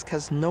desk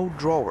has no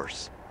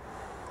drawers.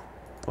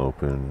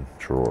 Open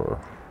drawer.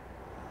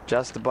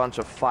 Just a bunch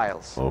of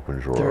files. Open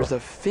drawer. There's a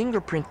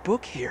fingerprint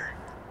book here.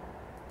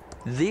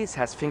 This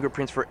has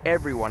fingerprints for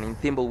everyone in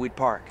Thimbleweed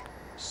Park.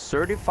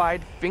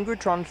 Certified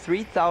Fingertron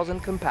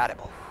 3000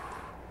 compatible.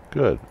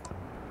 Good.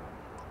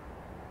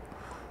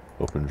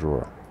 Open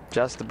drawer.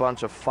 Just a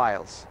bunch of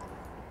files.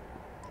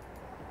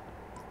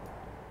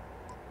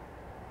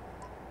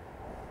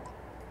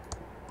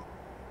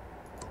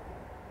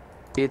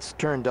 It's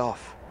turned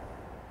off.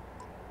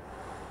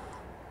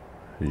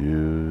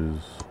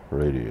 Use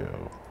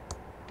radio.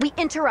 We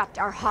interrupt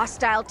our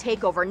hostile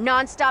takeover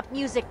non-stop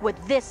music with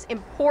this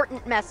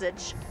important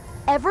message.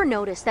 Ever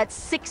notice that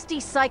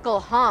 60-cycle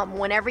hum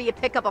whenever you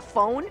pick up a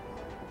phone?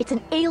 It's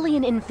an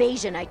alien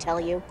invasion, I tell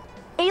you.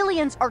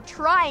 Aliens are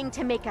trying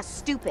to make us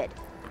stupid.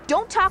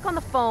 Don't talk on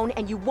the phone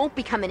and you won't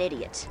become an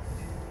idiot.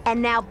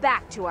 And now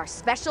back to our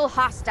special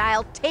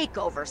hostile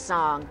takeover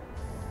song.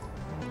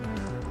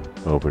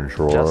 Open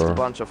drawer. Just a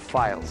bunch of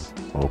files.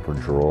 Open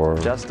drawer.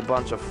 Just a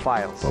bunch of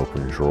files.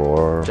 Open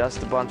drawer.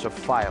 Just a bunch of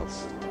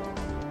files.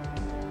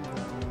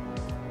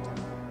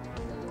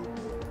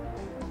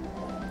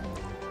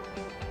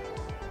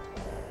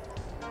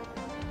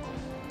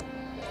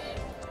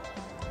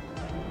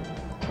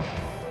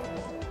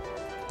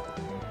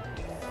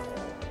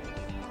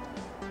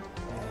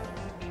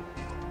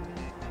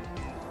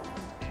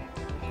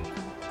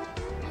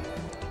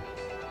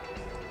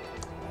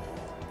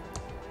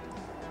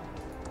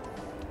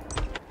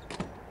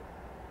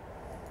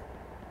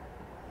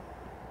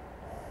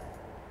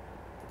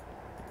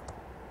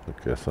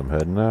 Guess I'm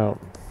heading out.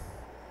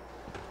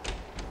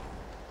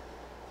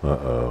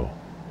 Uh-oh.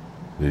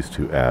 These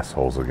two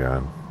assholes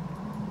again.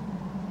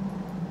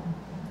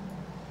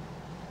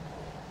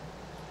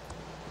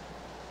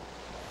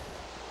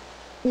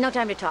 No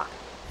time to talk.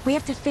 We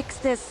have to fix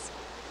this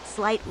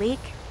slight leak.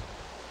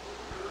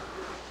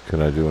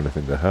 Can I do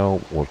anything to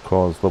help? What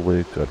caused the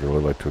leak? I'd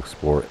really like to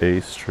explore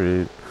A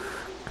Street.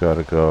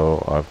 Gotta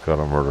go. I've got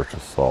a murder to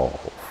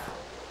solve.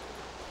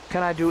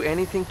 Can I do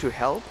anything to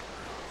help?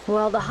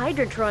 Well, the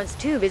Hydrotron's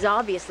tube is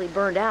obviously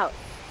burned out.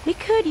 We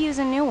could use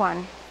a new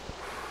one.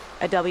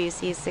 A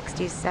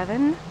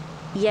WC-67?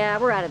 Yeah,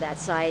 we're out of that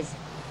size.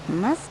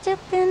 Must have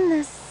been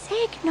the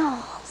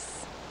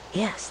signals.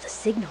 Yes, the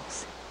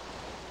signals.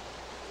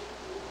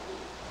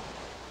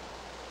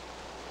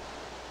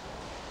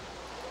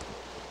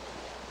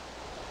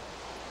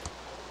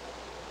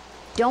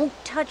 Don't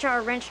touch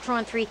our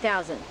Wrenchtron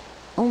 3000.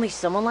 Only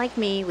someone like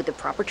me with the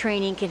proper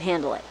training can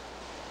handle it.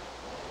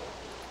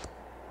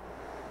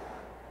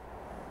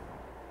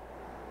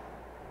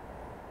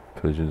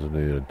 Pigeons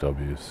need a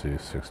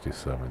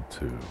WC-67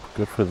 too.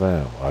 Good for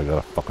them. I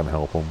gotta fucking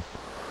help them.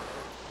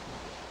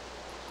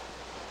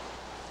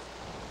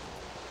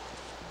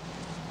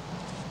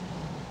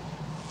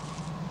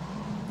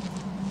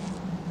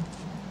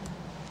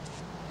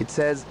 It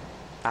says,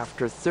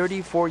 after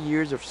 34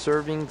 years of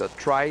serving the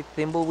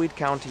Thimbleweed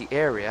County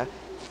area,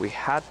 we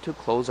had to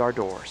close our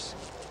doors.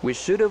 We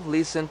should have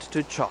listened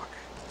to Chuck.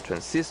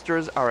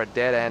 Transistors are a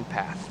dead-end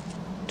path.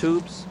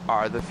 Tubes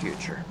are the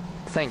future.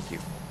 Thank you,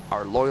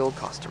 our loyal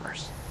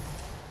customers.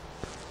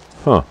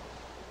 Huh.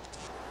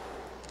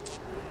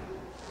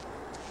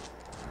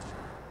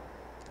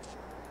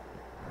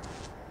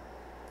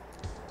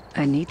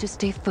 I need to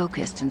stay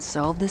focused and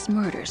solve this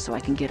murder so I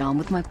can get on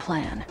with my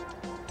plan.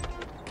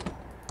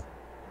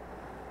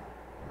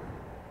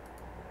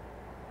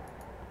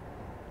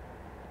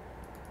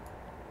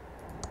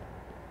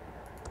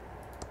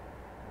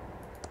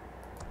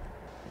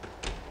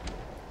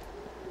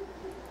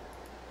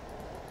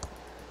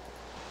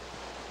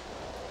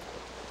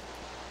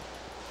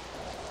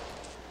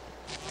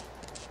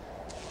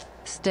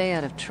 Stay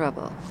out of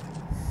trouble.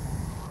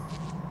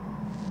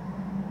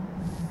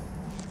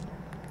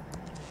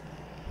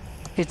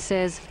 It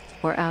says,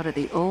 we're out of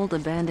the old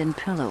abandoned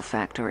pillow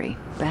factory.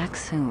 Back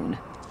soon.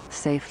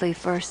 Safely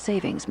for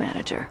savings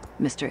manager,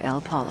 Mr. El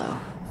Paulo.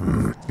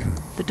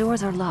 The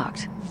doors are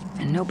locked,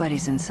 and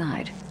nobody's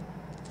inside.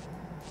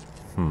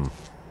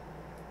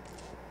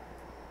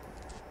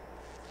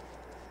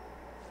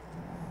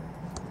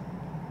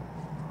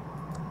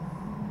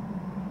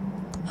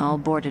 All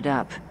boarded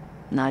up.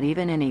 Not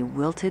even any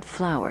wilted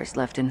flowers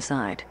left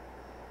inside.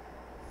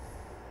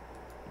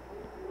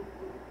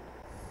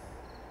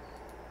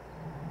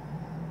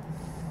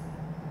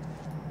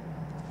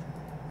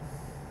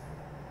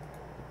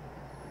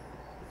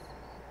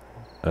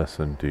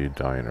 S&D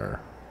Diner.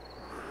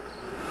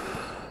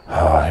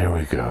 Ah, here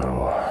we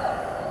go.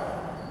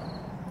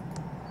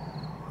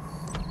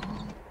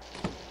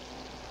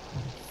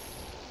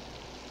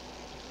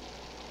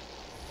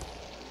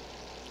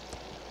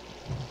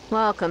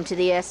 Welcome to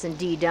the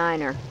S&D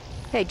Diner.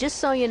 Hey, just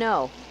so you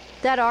know,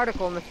 that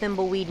article in the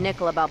Thimbleweed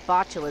Nickel about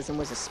botulism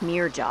was a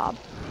smear job.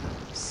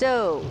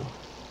 So,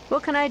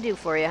 what can I do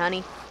for you,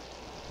 honey?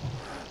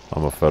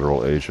 I'm a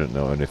federal agent,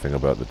 know anything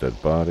about the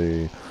dead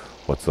body?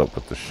 What's up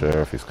with the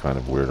sheriff? He's kind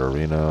of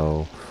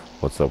weird-o-reno.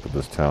 What's up with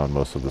this town?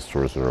 Most of the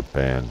stores are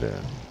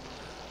abandoned.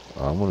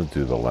 I'm gonna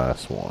do the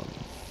last one.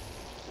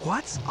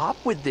 What's up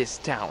with this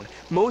town?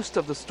 Most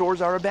of the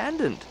stores are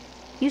abandoned.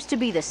 Used to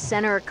be the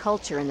center of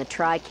culture in the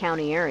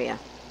Tri-County area.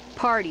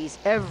 Parties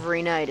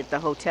every night at the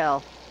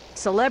hotel.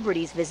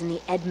 Celebrities visiting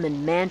the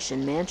Edmund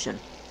mansion.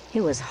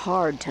 It was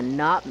hard to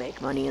not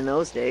make money in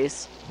those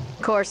days.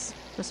 Of course,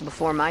 this was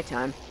before my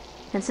time.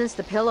 And since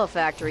the pillow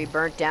factory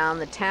burnt down,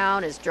 the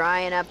town is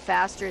drying up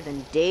faster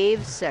than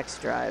Dave's sex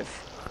drive.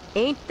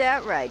 Ain't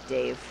that right,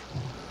 Dave?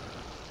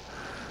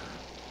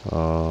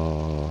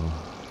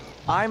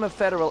 I'm a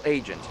federal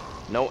agent.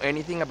 Know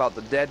anything about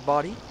the dead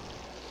body?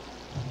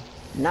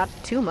 Not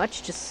too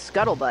much, just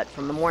scuttlebutt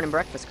from the morning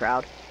breakfast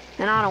crowd.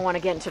 And I don't want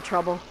to get into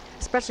trouble.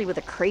 especially with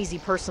a crazy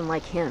person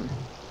like him.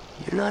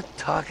 You're not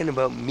talking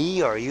about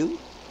me, are you?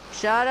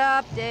 Shut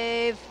up,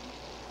 Dave.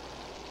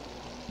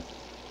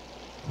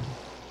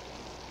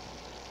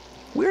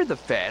 We're the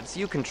feds.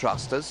 You can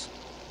trust us.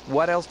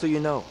 What else do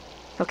you know?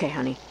 Okay,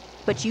 honey.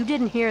 But you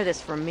didn't hear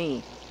this from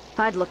me.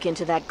 I'd look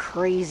into that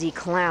crazy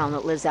clown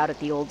that lives out at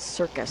the old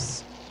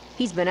circus.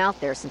 He's been out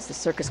there since the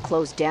circus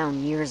closed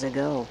down years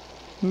ago.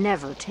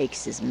 Never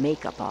takes his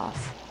makeup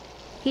off.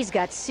 He's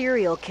got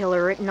serial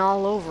killer written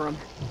all over him.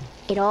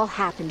 It all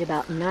happened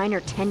about 9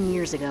 or 10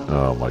 years ago.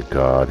 Oh my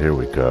god, here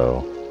we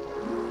go.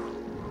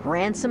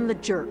 Ransom the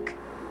Jerk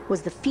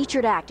was the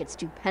featured act at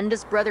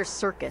Stupendous Brothers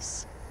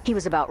Circus. He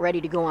was about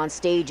ready to go on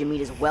stage and meet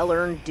his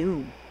well-earned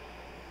doom.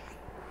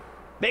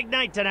 Big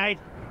night tonight.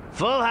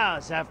 Full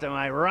house after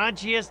my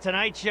raunchiest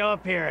Tonight Show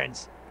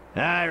appearance.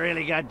 I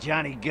really got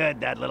Johnny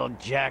good, that little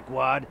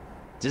jackwad.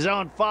 It's his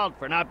own fault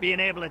for not being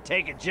able to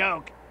take a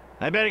joke.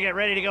 I better get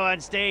ready to go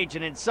on stage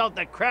and insult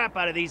the crap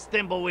out of these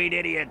Thimbleweed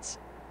idiots.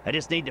 I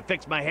just need to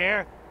fix my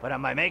hair, put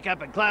on my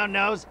makeup and clown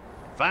nose,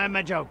 find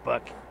my joke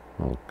book.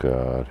 Oh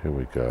god, here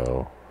we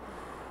go.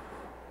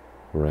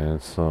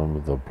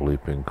 Ransom the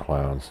bleeping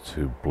clowns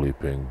to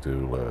bleeping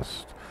do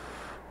list.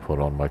 Put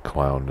on my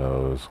clown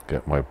nose,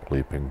 get my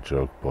bleeping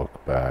joke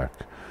book back,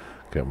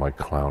 get my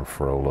clown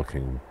fro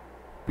looking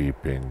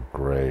beeping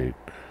great,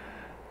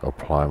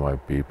 apply my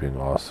beeping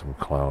awesome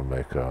clown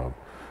makeup,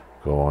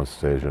 go on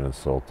stage and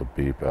insult the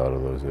beep out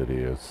of those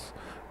idiots.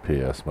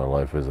 P.S. My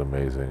life is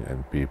amazing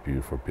and beep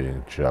you for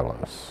being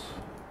jealous.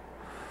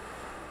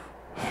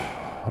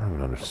 I don't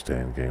even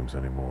understand games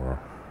anymore.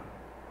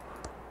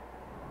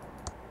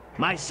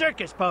 My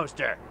circus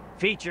poster,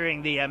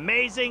 featuring the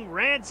amazing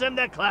Ransom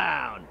the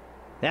Clown.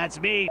 That's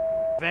me,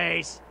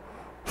 face.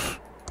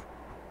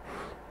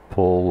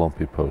 Pull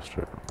lumpy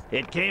poster.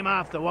 It came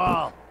off the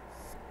wall.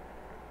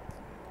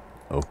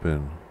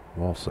 Open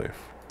wall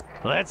safe.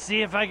 Let's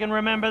see if I can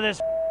remember this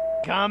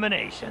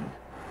combination.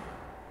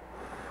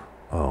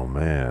 Oh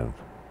man.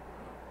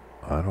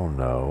 I don't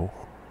know.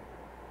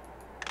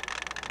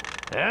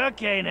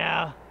 Okay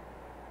now.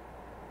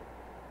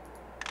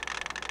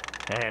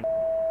 And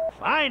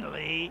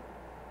finally...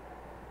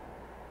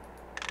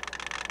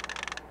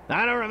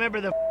 I don't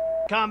remember the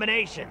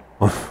combination.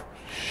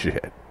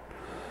 Shit.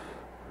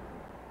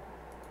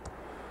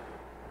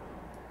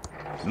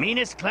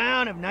 Meanest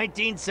clown of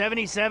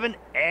 1977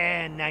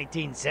 and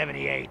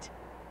 1978.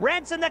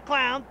 Ransom the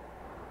Clown.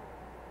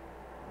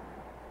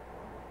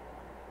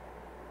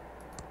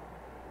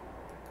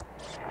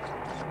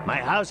 My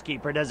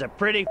housekeeper does a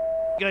pretty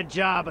good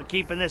job of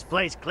keeping this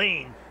place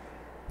clean.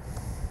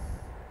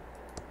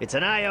 It's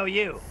an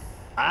IOU.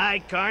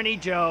 I, Carney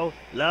Joe,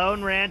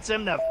 loan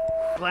Ransom the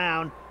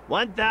Clown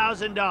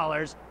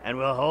 $1,000 and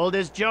will hold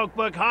his joke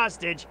book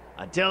hostage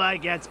until I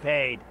gets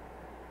paid.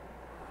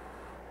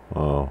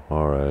 Oh,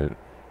 alright.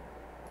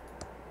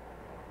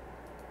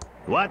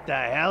 What the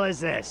hell is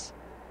this?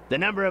 The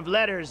number of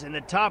letters in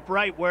the top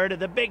right word of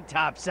the big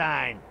top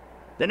sign.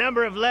 The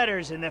number of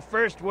letters in the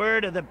first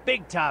word of the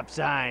big top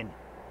sign.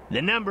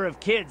 The number of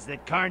kids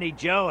that Carney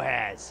Joe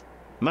has.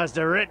 Must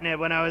have written it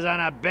when I was on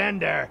a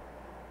bender.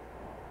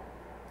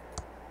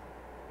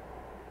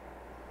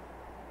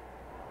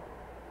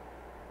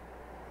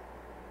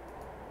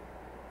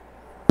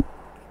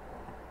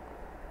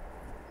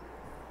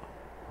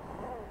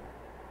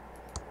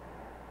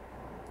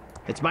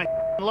 It's my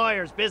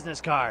lawyer's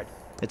business card.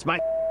 It's my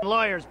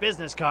lawyer's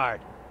business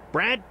card.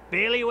 Brent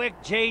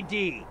Bailiwick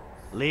J.D.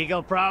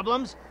 Legal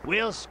problems?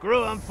 We'll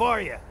screw 'em for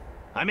you.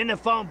 I'm in the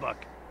phone book.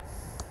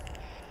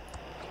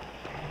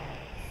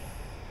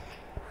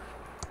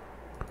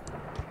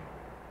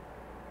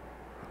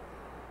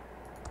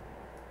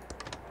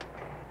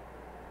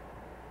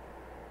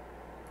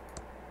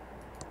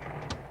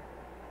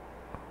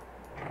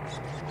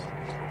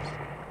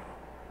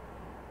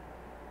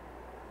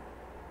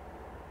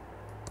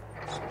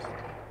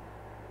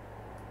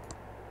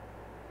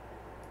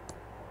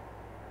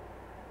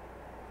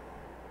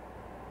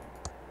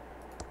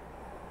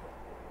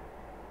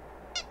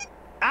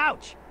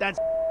 Ouch! That's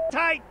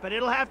tight, but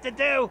it'll have to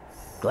do.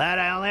 Glad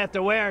I only have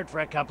to wear it for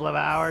a couple of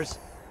hours.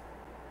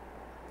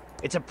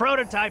 It's a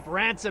prototype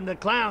Ransom the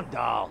Clown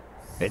doll.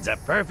 It's a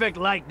perfect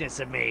likeness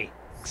of me.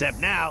 Except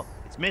now,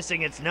 it's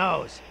missing its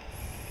nose.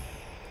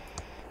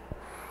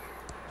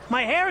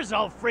 My hair's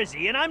all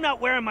frizzy, and I'm not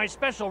wearing my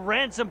special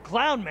Ransom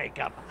clown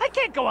makeup. I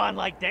can't go on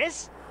like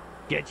this.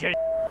 Get your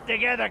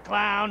together,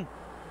 clown.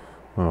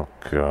 Oh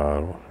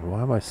god,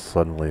 why am I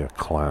suddenly a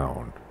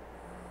clown?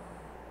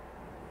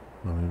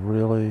 I mean,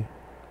 really?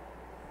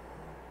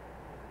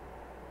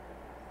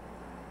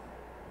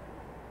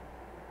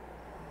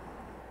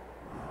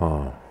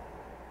 Huh.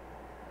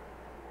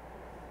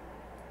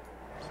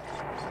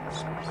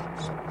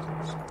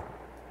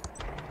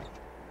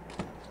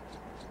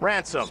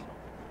 Ransom,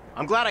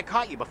 I'm glad I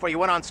caught you before you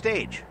went on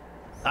stage.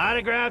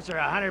 Autographs are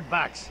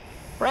 $100.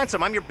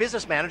 Ransom, I'm your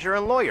business manager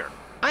and lawyer.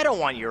 I don't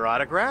want your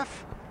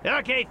autograph.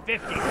 Okay,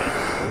 50.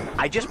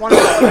 I just wanted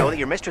to let you know that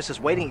your mistress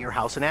is waiting at your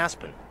house in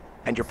Aspen,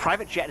 and your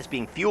private jet is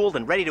being fueled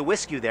and ready to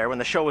whisk you there when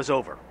the show is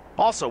over.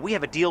 Also, we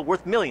have a deal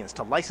worth millions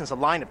to license a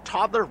line of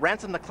toddler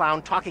Ransom the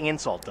Clown talking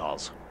insult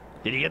dolls.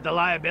 Did you get the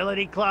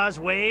liability clause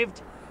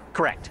waived?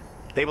 Correct.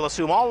 They will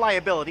assume all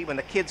liability when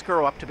the kids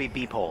grow up to be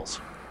beepholes.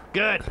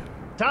 Good.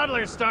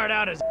 Toddlers start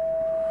out as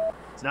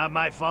It's not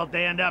my fault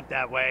they end up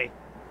that way.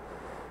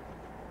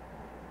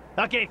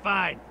 Okay,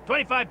 fine.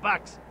 25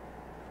 bucks.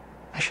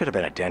 I should have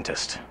been a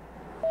dentist.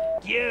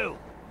 You.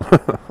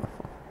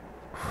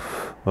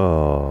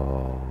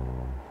 Oh.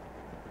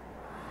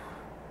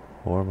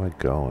 Where am I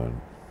going?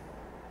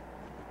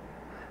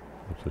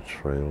 What's the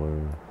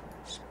trailer?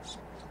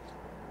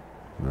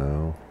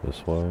 No,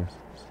 this way?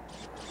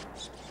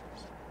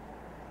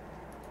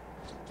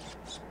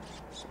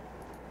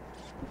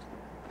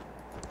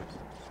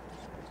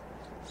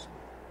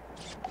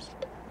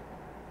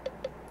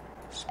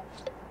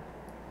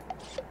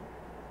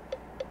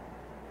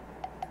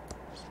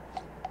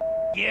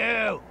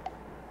 You.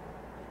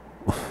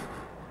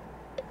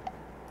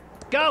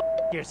 Go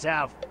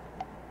yourself.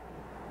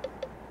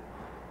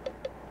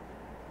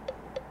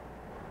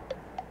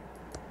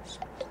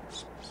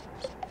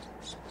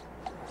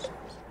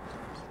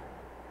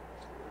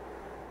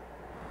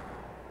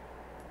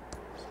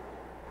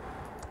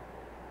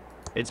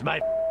 It's my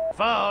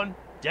phone.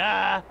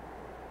 Duh.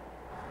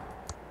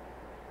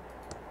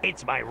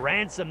 It's my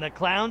Ransom the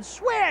Clown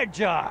swear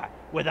jar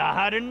with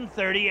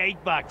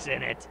 138 bucks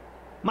in it.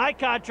 My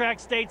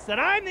contract states that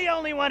I'm the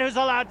only one who's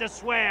allowed to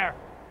swear.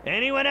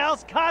 Anyone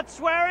else caught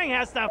swearing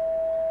has to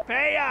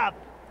pay up.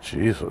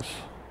 Jesus.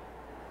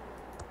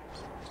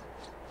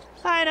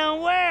 I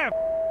don't wear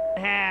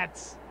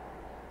hats.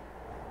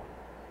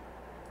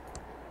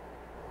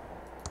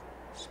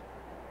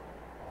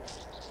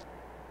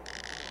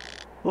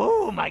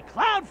 Ooh, my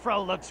clown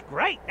fro looks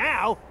great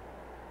now.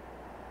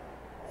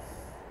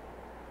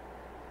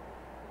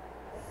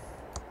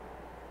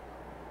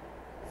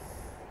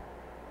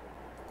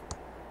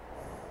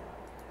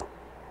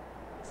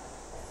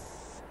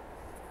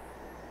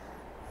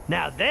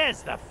 Now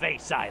there's the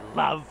face I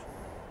love.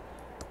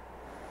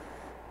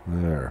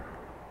 There.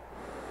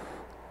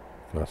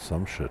 Got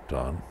some shit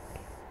done.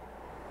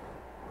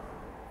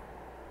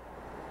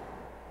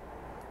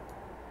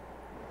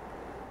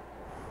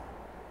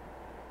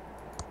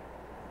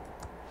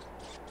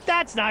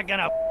 That's not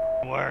gonna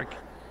work.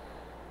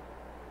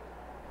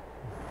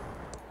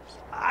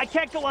 I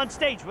can't go on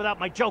stage without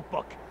my joke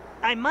book.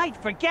 I might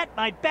forget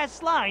my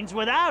best lines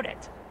without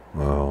it.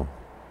 Oh,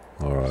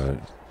 alright.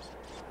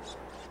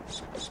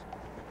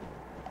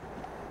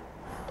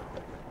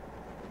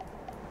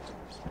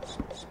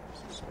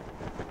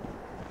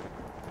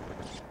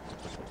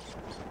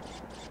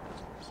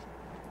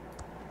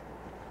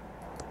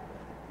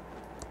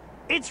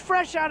 It's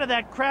fresh out of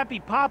that crappy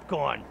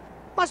popcorn.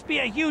 Must be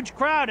a huge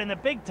crowd in the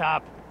big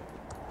top.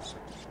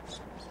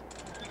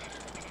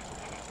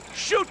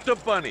 Shoot the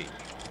bunny!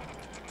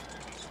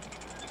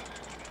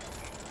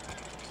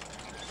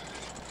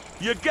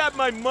 You got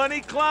my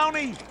money,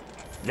 Clowny?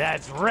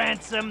 That's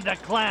Ransom the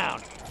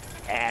Clown,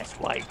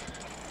 asswipe.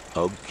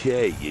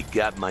 Okay, you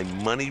got my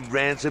money,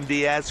 Ransom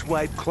the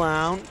asswipe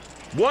clown?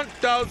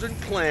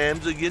 1,000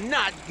 clams or you're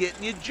not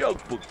getting your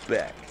joke book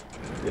back.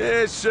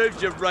 Yeah,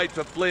 serves you right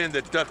for playing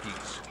the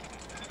duckies.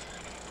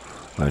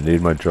 I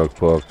need my joke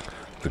book.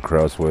 The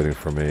crowd's waiting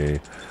for me.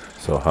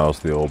 So how's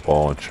the old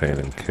ball and chain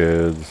and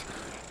kids?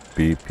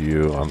 Beep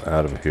you. I'm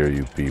out of here,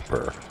 you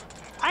beeper.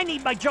 I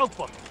need my joke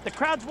book. The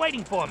crowd's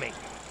waiting for me.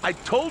 I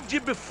told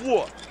you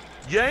before,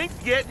 you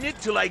ain't getting it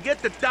till I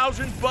get the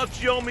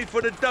 $1,000 you owe me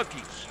for the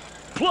duckies.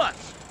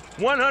 Plus,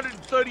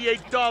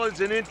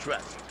 $138 in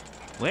interest.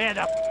 Where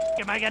the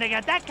am I gonna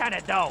get that kind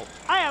of dough?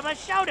 I have a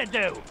show to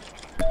do.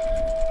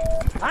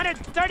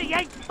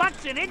 138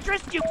 bucks in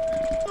interest, you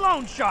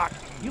loan shark.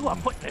 You are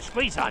putting a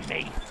squeeze on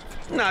me.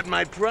 Not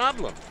my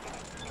problem.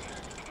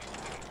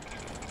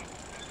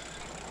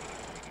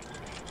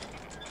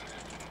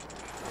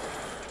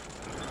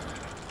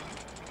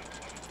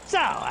 So,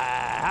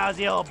 how's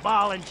the old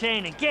ball and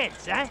chain and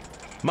kids, huh?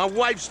 My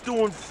wife's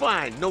doing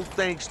fine, no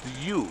thanks to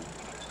you.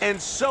 And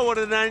so are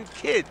the 9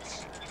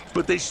 kids.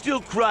 But they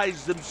still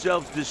cries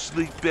themselves to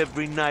sleep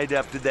every night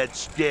after that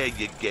scare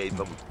you gave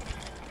them.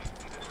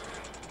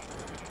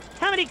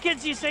 How many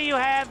kids do you say you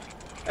have?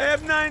 I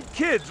have 9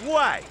 kids,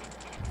 why?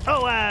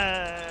 Oh,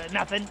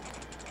 nothing.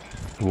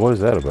 What is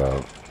that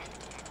about?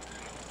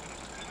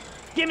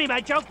 Give me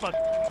my joke book,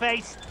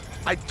 face.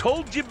 I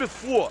told you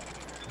before,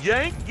 you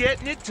ain't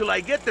getting it till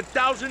I get the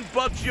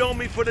 $1,000 you owe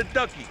me for the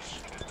duckies.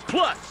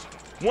 Plus,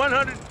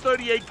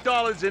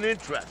 $138 in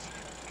interest.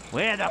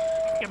 Where the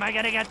am I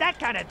gonna get that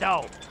kind of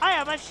dough? I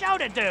have a show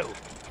to do.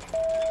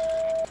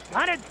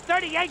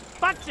 138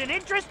 bucks in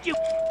interest, you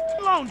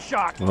loan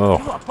shark. Oh.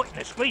 You are putting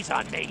a squeeze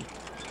on me.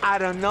 I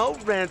don't know,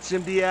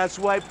 Ransom the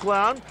asswipe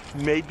clown.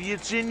 Maybe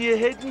it's in your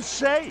hidden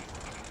safe.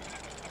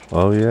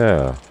 Oh,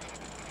 yeah.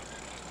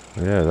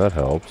 Yeah, that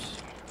helps.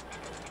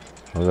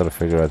 I gotta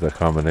figure out that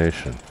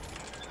combination.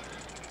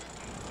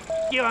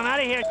 You, I'm out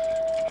of here.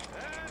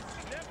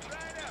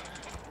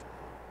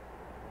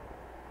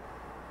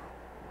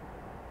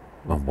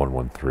 I'm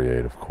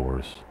 1138, of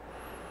course.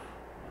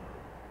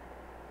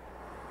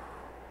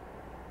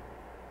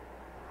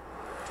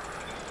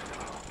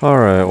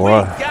 Alright,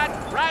 well, We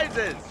got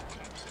prizes.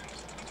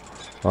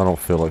 I don't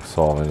feel like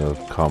solving a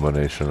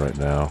combination right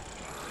now.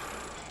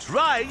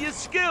 Try your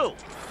skill.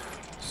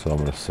 So I'm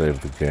going to save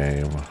the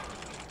game.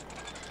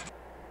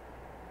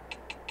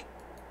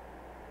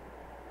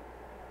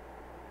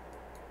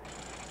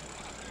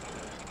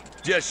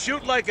 Just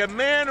shoot like a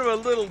man or a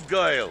little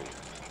girl.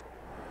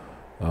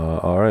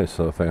 Alright,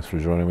 so thanks for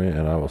joining me,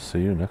 and I will see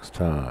you next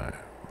time.